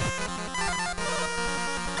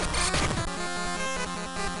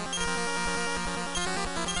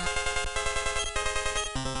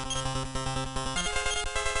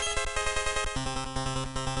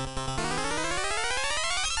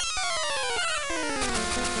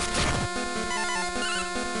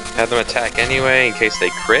 Have them attack anyway in case they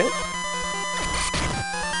crit?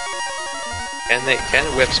 Can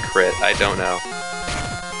whips crit? I don't know.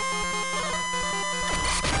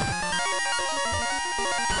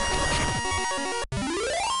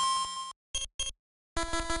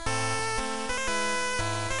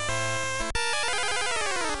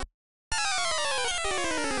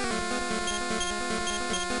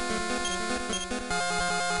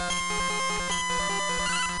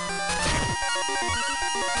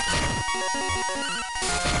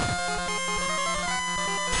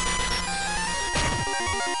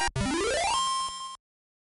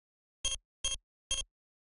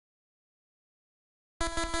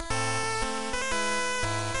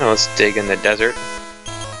 Now let's dig in the desert.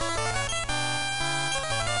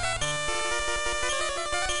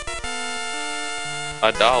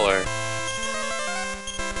 $1.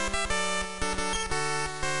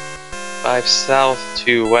 5 south,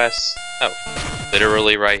 2 west. Oh,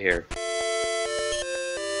 literally right here.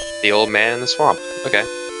 The old man in the swamp. Okay.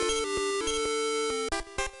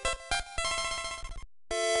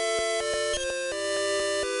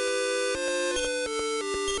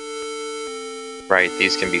 Right,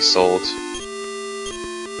 these can be sold.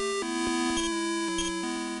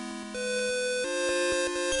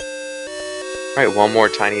 Alright, one more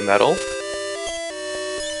tiny metal.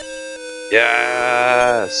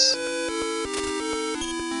 Yes!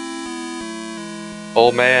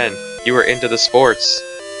 Old man, you were into the sports.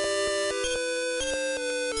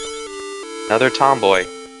 Another tomboy.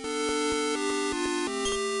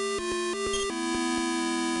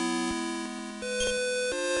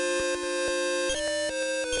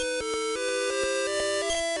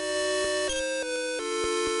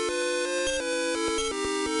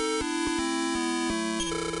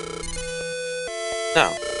 No.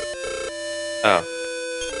 Oh.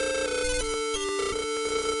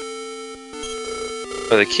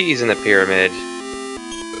 So the key's in the pyramid.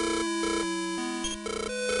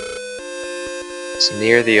 It's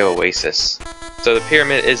near the oasis. So the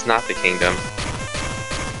pyramid is not the kingdom.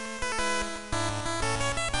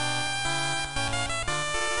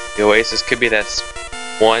 The oasis could be that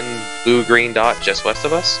one blue-green dot just west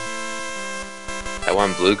of us. That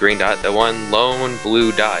one blue-green dot, the one lone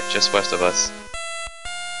blue dot just west of us.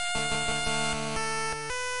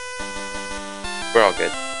 We're all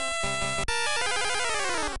good.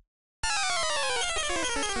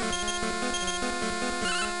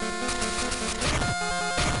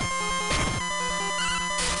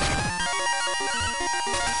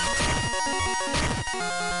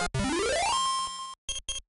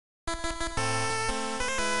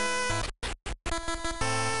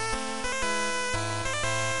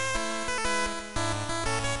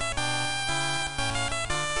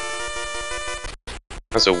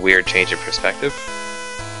 That's a weird change of perspective.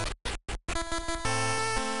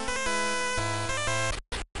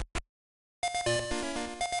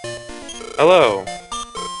 Hello.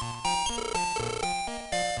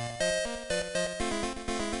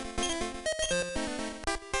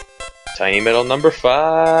 Tiny metal number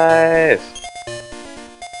 5!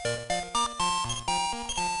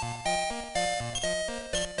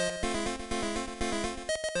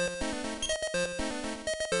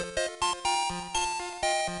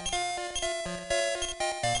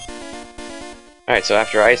 Alright, so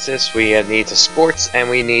after Isis, we need to sports, and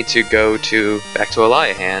we need to go back to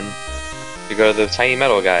Eliahan to go to the tiny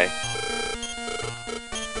metal guy.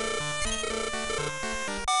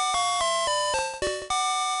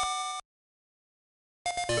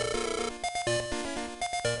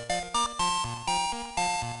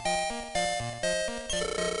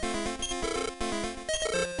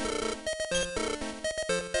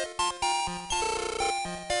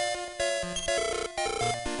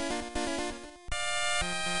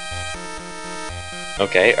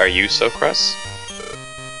 Okay, are you Socrus?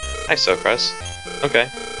 Hi, Socrus. Okay.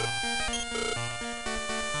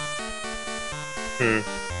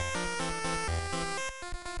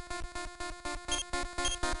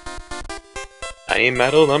 Tiny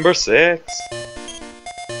metal number 6!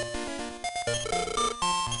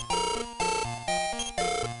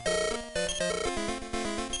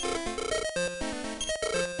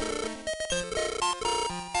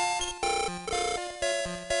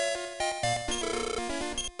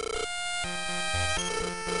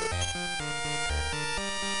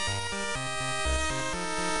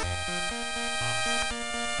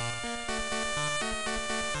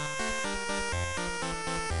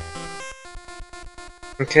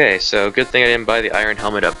 Okay, so good thing I didn't buy the iron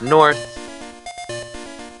helmet up north.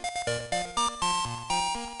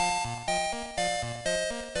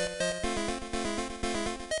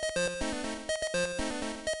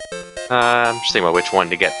 I'm just thinking about which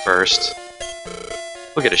one to get first.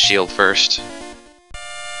 We'll get a shield first.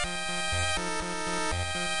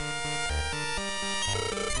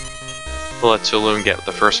 We'll let Tulun get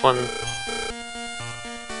the first one.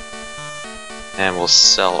 And we'll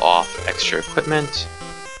sell off extra equipment.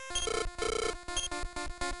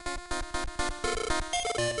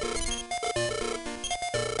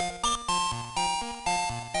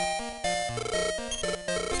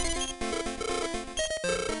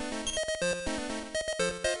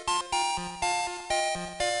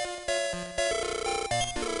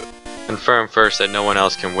 Confirm first that no one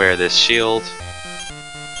else can wear this shield.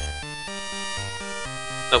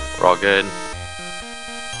 Nope, we're all good.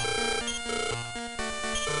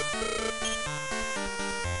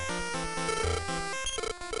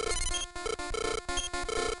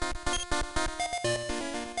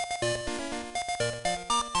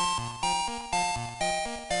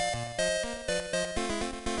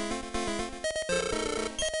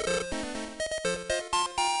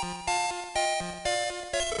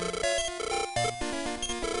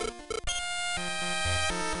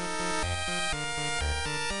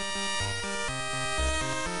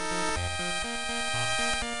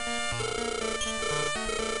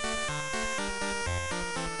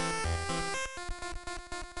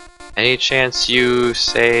 Any chance you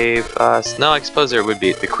save us? No, I suppose there would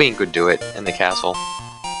be. The queen could do it in the castle.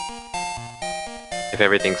 If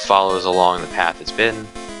everything follows along the path it's been.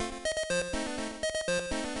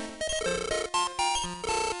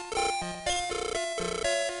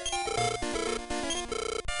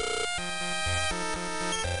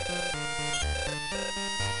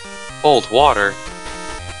 Cold water?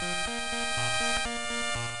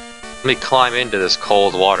 Let me climb into this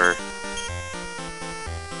cold water.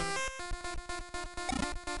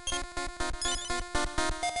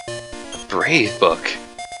 Brave book.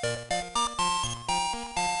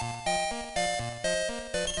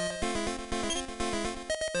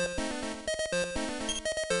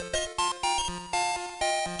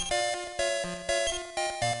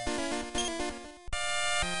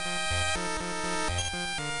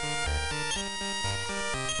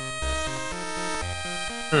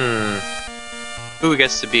 Who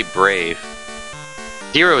gets to be brave?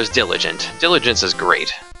 Hero is diligent. Diligence is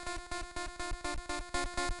great.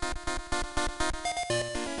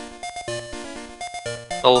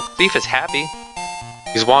 The thief is happy.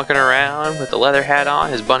 He's walking around with the leather hat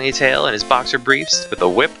on, his bunny tail, and his boxer briefs with a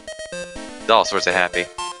whip. He's all sorts of happy.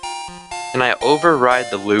 Can I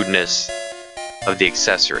override the lewdness of the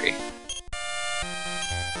accessory?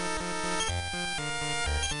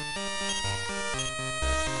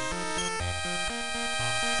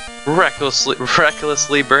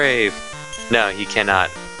 Recklessly brave. No, he cannot.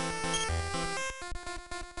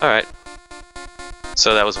 Alright.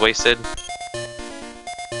 So that was wasted.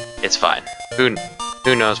 It's fine. Who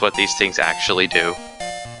knows what these things actually do?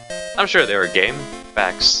 I'm sure there are game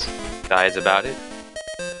facts, guides about it.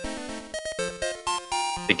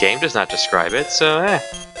 The game does not describe it, so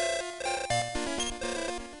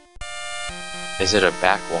Is it a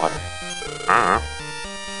backwater? I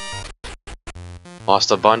don't know.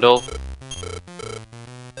 Lost a bundle.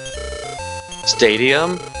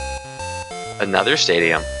 Stadium? Another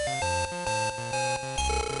stadium.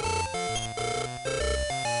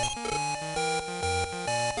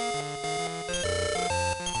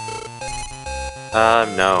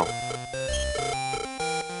 No.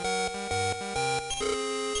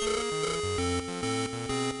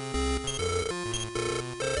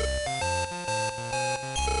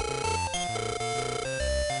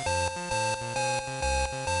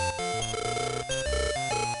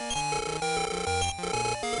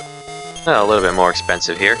 A little bit more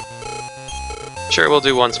expensive here. Sure, we'll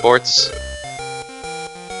do one sports.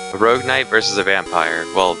 A rogue knight versus a vampire.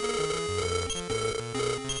 Well,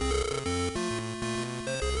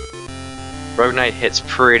 rogue knight hits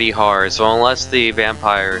pretty hard, so unless the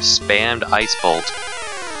vampire spammed ice bolt,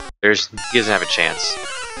 he doesn't have a chance.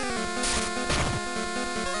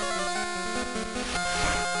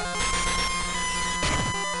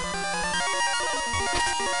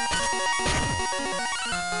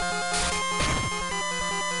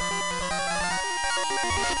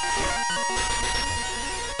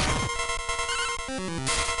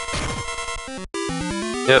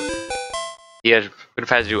 Yep. He would have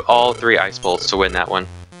had to do all 3 ice bolts to win that one.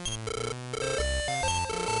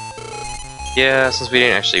 Yeah, since we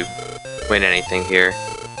didn't actually win anything here.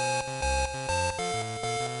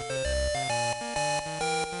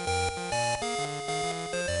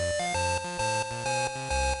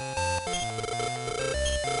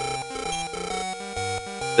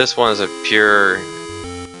 This one is a pure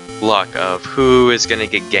luck of who is going to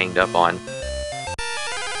get ganged up on.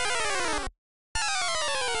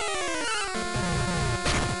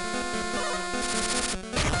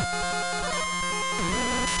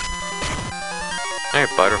 Alright,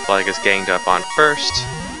 Butterfly gets ganged up on first.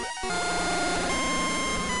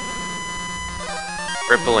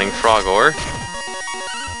 Crippling Frogor.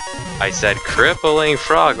 I said crippling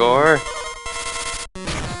Frogor.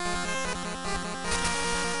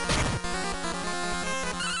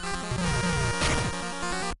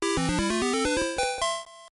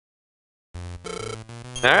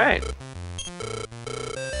 Alright.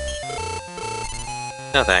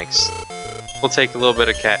 No thanks. We'll take a little bit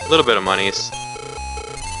of monies.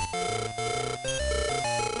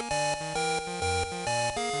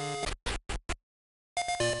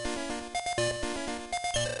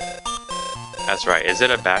 That's right. Is it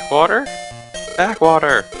a backwater?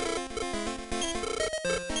 Backwater!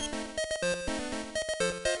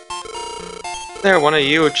 There, one of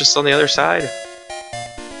you just on the other side.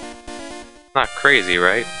 Not crazy,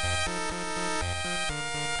 right?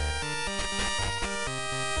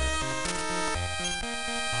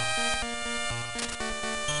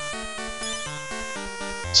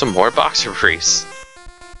 Some more boxer briefs.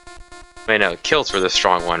 Wait, no, kilts were the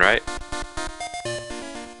strong one, right?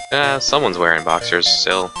 Someone's wearing boxers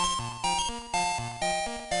still.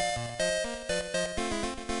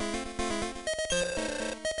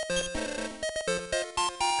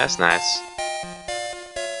 That's nice.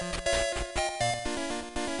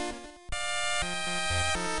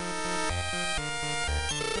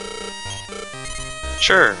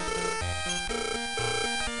 Sure.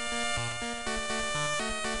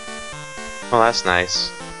 Well, that's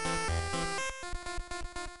nice.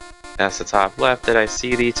 That's the top left. Did I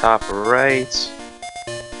see the top right?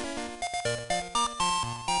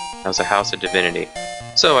 That was a House of Divinity.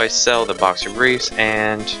 So I sell the boxer briefs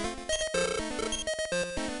and...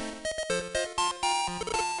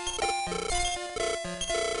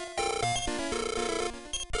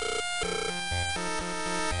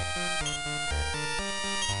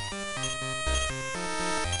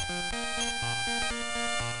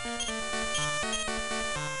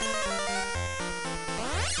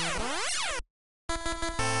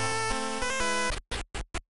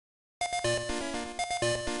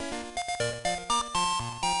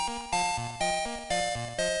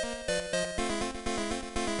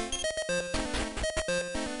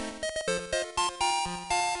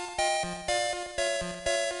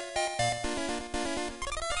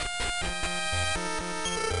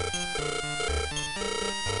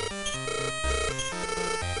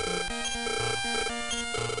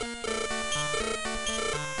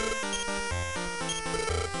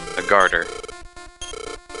 a garter.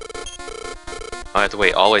 I have to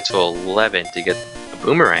wait all the way to 11 to get a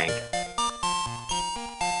boomerang.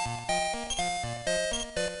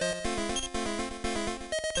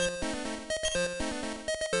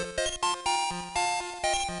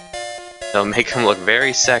 They'll make him look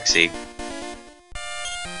very sexy.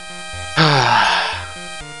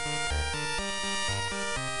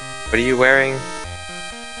 What are you wearing?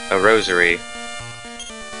 A rosary.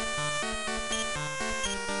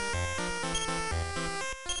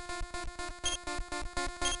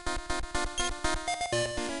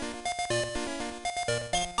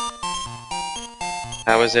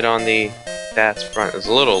 How is it on the stats front? It's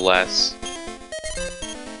a little less.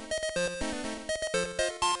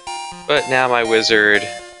 But now my wizard,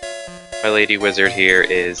 my lady wizard here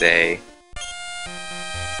is a...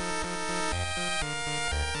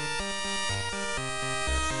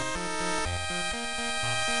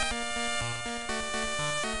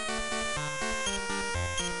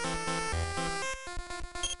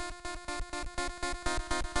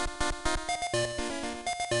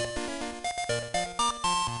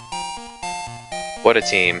 What a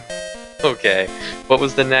team. Okay, what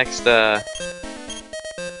was the next, Now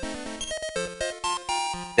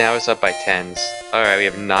it's up by 10s. Alright, we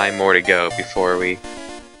have 9 more to go before we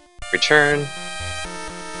return.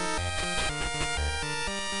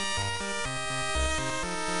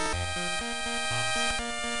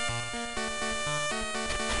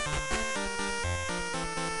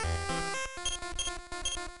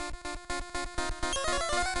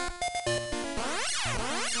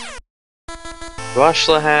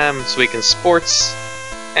 Washlaham, so we can sports,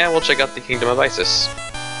 and we'll check out the Kingdom of Isis.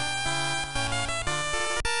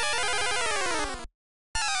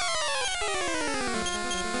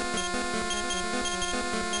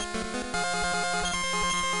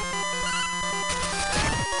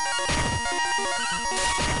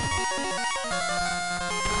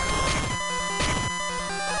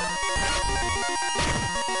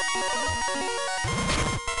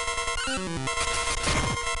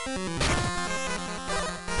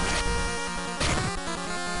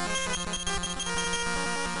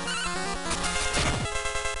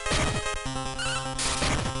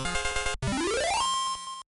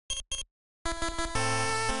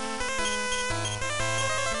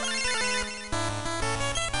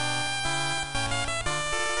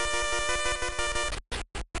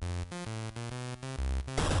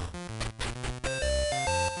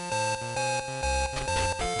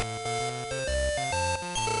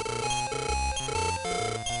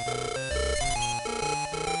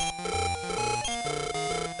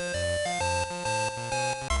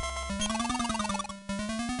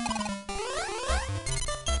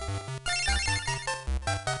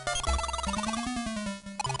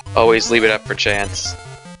 Always leave it up for chance.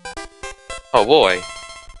 Oh boy.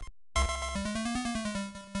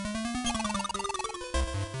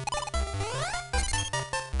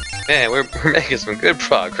 Man, we're making some good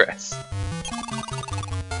progress.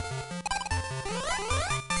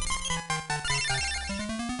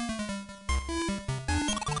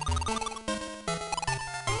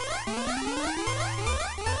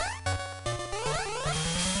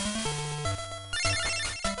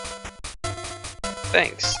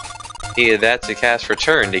 Thanks. Needed that to cast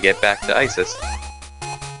Return to get back to Isis.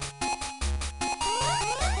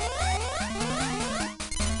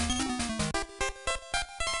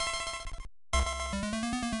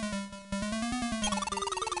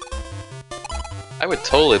 I would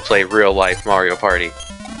totally play real-life Mario Party.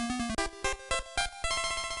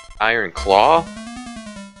 Iron Claw?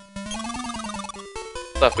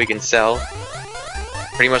 Stuff we can sell.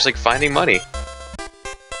 Pretty much like finding money.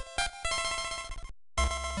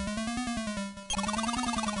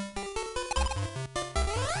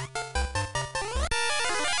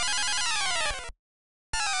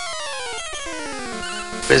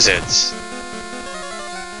 Visits.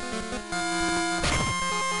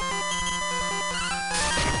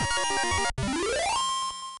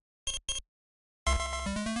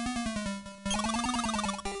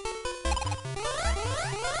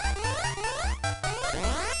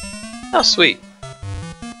 Oh, sweet.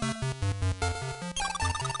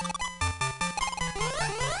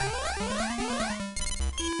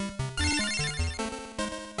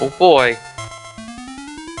 Oh boy.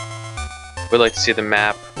 Would like to see the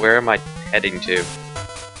map. Where am I heading to?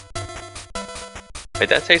 Wait,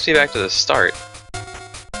 that takes me back to the start.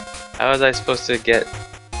 How was I supposed to get...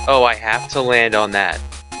 Oh, I have to land on that.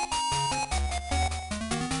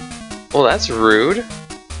 Well, that's rude.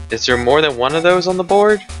 Is there more than one of those on the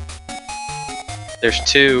board? There's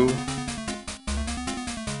 2.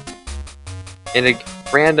 In a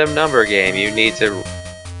random number game, you need to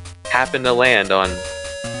happen to land on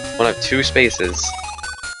one of 2 spaces.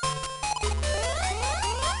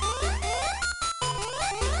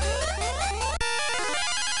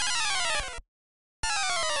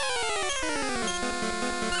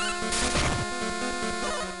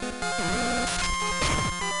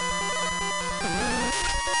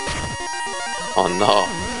 Oh no,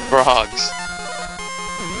 frogs.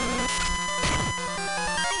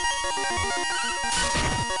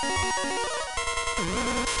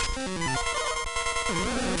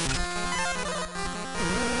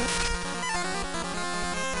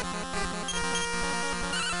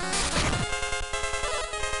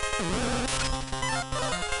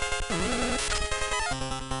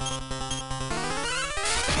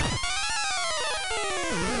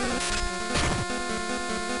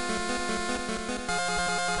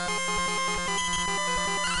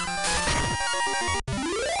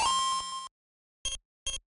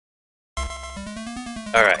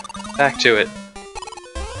 Back to it.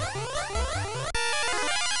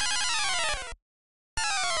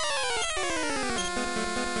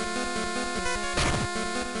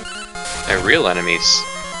 They're real enemies.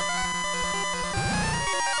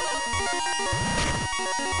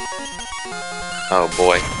 Oh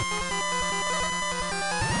boy.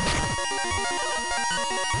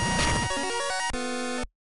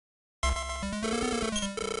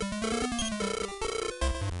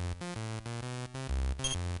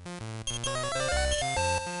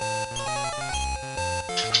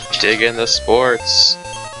 Dig in the sports.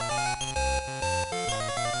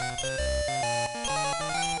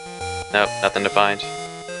 Nope, nothing to find.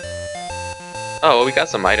 Oh, well, we got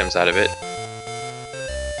some items out of it.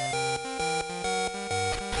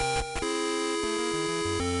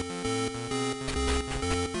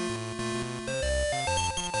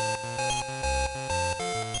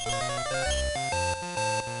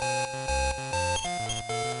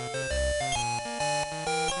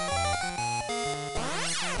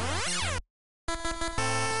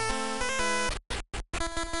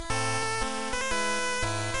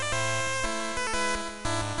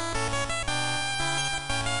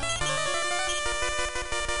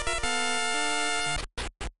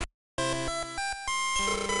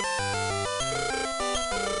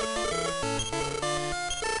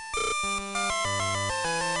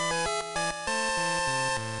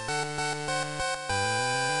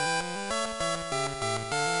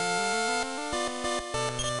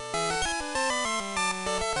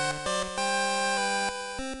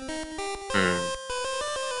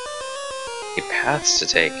 Paths to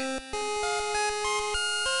take.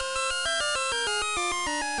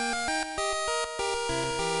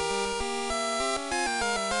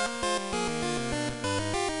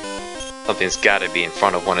 Something's gotta be in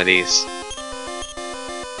front of one of these.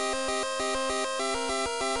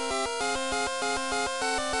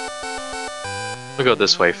 We'll go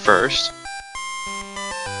this way first.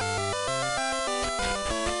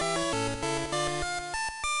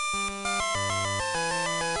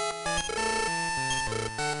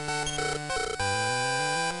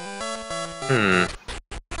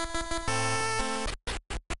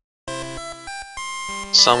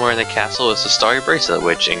 Somewhere in the castle is the starry bracelet,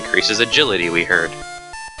 which increases agility, we heard.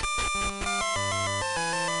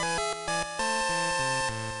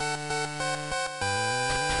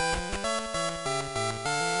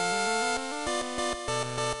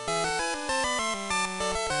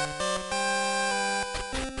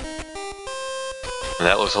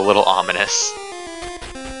 That looks a little ominous.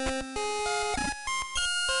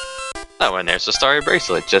 Oh, and there's the starry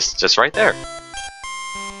bracelet, just right there.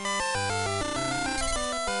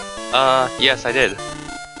 Yes, I did.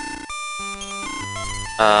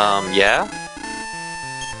 Yeah?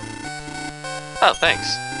 Oh,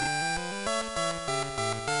 thanks.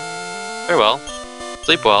 Very well.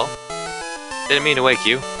 Sleep well. Didn't mean to wake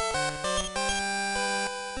you.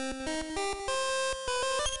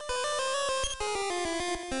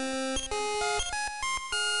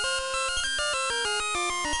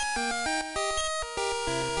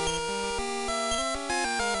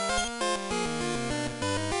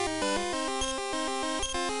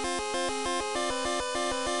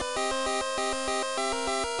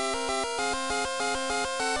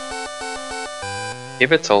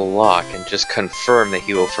 Give it to Locke and just confirm that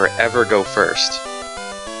he will forever go first.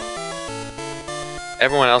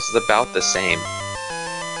 Everyone else is about the same.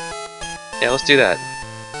 Yeah, let's do that.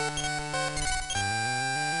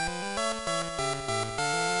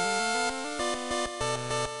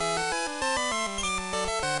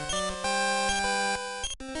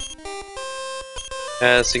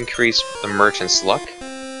 Let's increase the merchant's luck.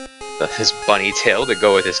 His bunny tail to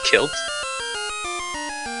go with his kilt.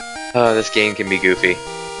 This game can be goofy.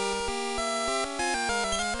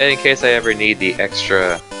 And in case I ever need the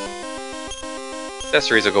extra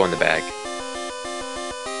accessories, will go in the bag.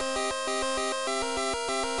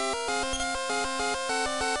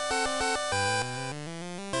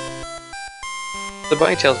 The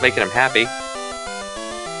bunny tail's making him happy.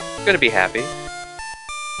 He's gonna be happy.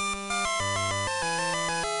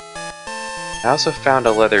 I also found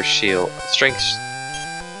a leather shield. Strength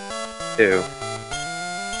 2.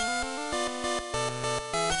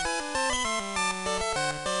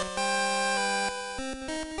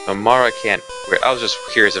 Mara can't wear. I was just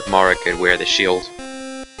curious if Mara could wear the shield.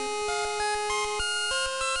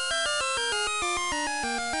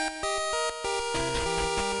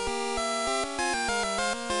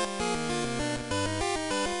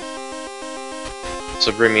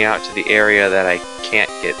 So bring me out to the area that I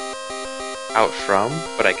can't get out from,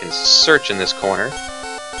 but I can search in this corner.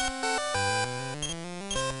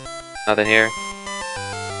 Nothing here.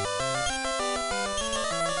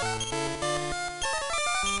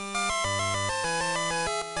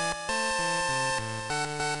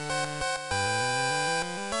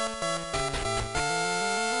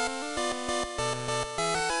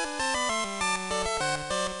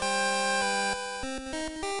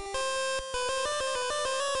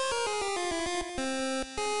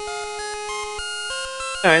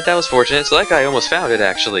 Alright, that was fortunate. So that guy almost found it,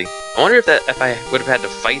 actually. I wonder if I would have had to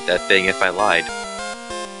fight that thing if I lied.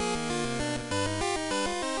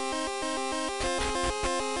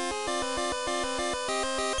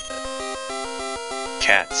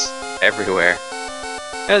 Cats. Everywhere.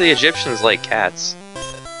 Yeah, the Egyptians like cats.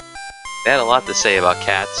 They had a lot to say about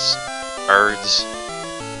cats, birds,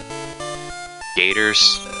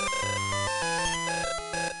 gators.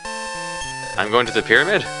 I'm going to the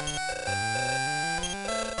pyramid?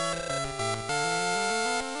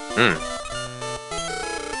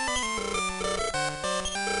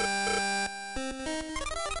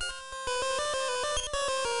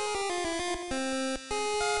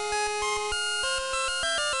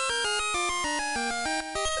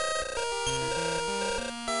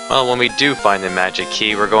 Well, when we do find the magic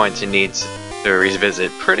key, we're going to need to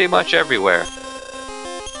revisit pretty much everywhere.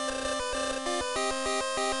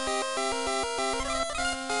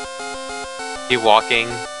 Keep walking,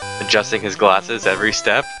 adjusting his glasses every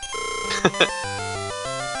step.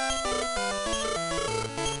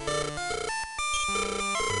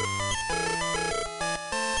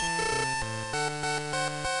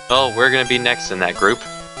 Well, we're gonna be next in that group.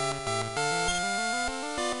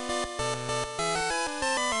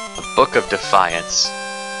 A Book of Defiance.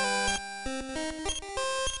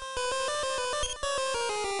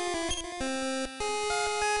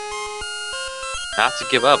 Not to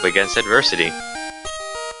give up against adversity.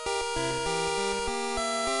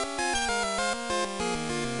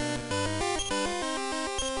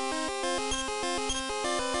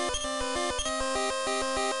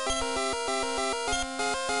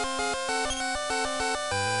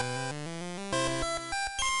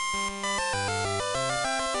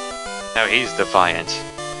 Now he's defiant.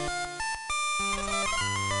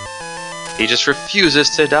 He just refuses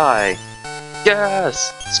to die.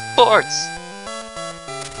 Yes! Sports!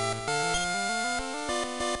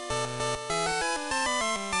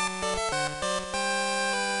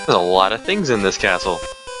 There's a lot of things in this castle.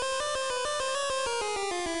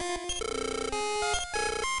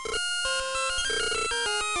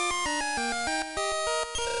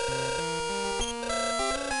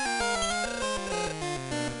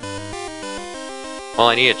 Well,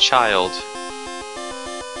 I need a child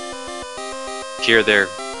to hear their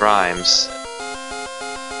rhymes.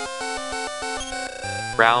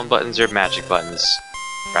 Brown buttons are magic buttons.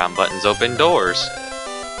 Brown buttons open doors.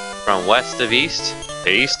 From west of east to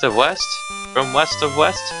east of west. From west of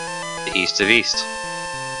west to east of east.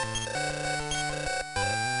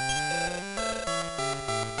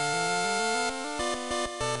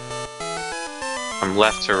 From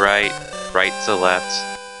left to right, right to left,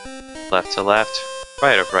 left to left,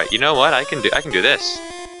 right up right. You know what? I can do this.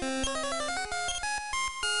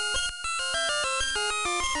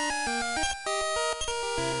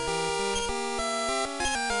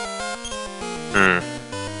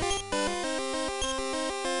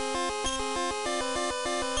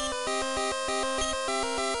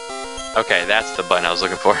 Okay, that's the button I was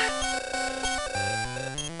looking for.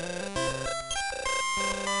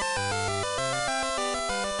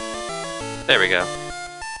 There we go.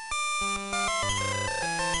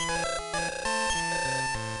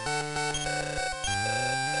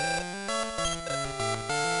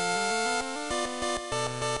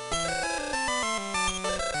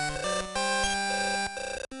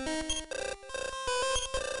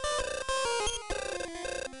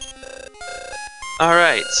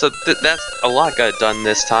 Alright, so that's a lot got done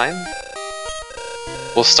this time.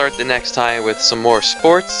 We'll start the next time with some more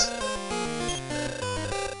sports.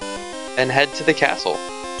 And head to the castle.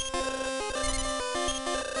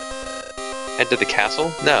 Head to the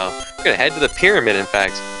castle? No, we're gonna head to the pyramid, in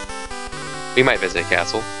fact. We might visit a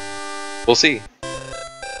castle. We'll see.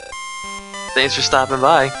 Thanks for stopping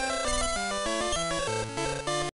by.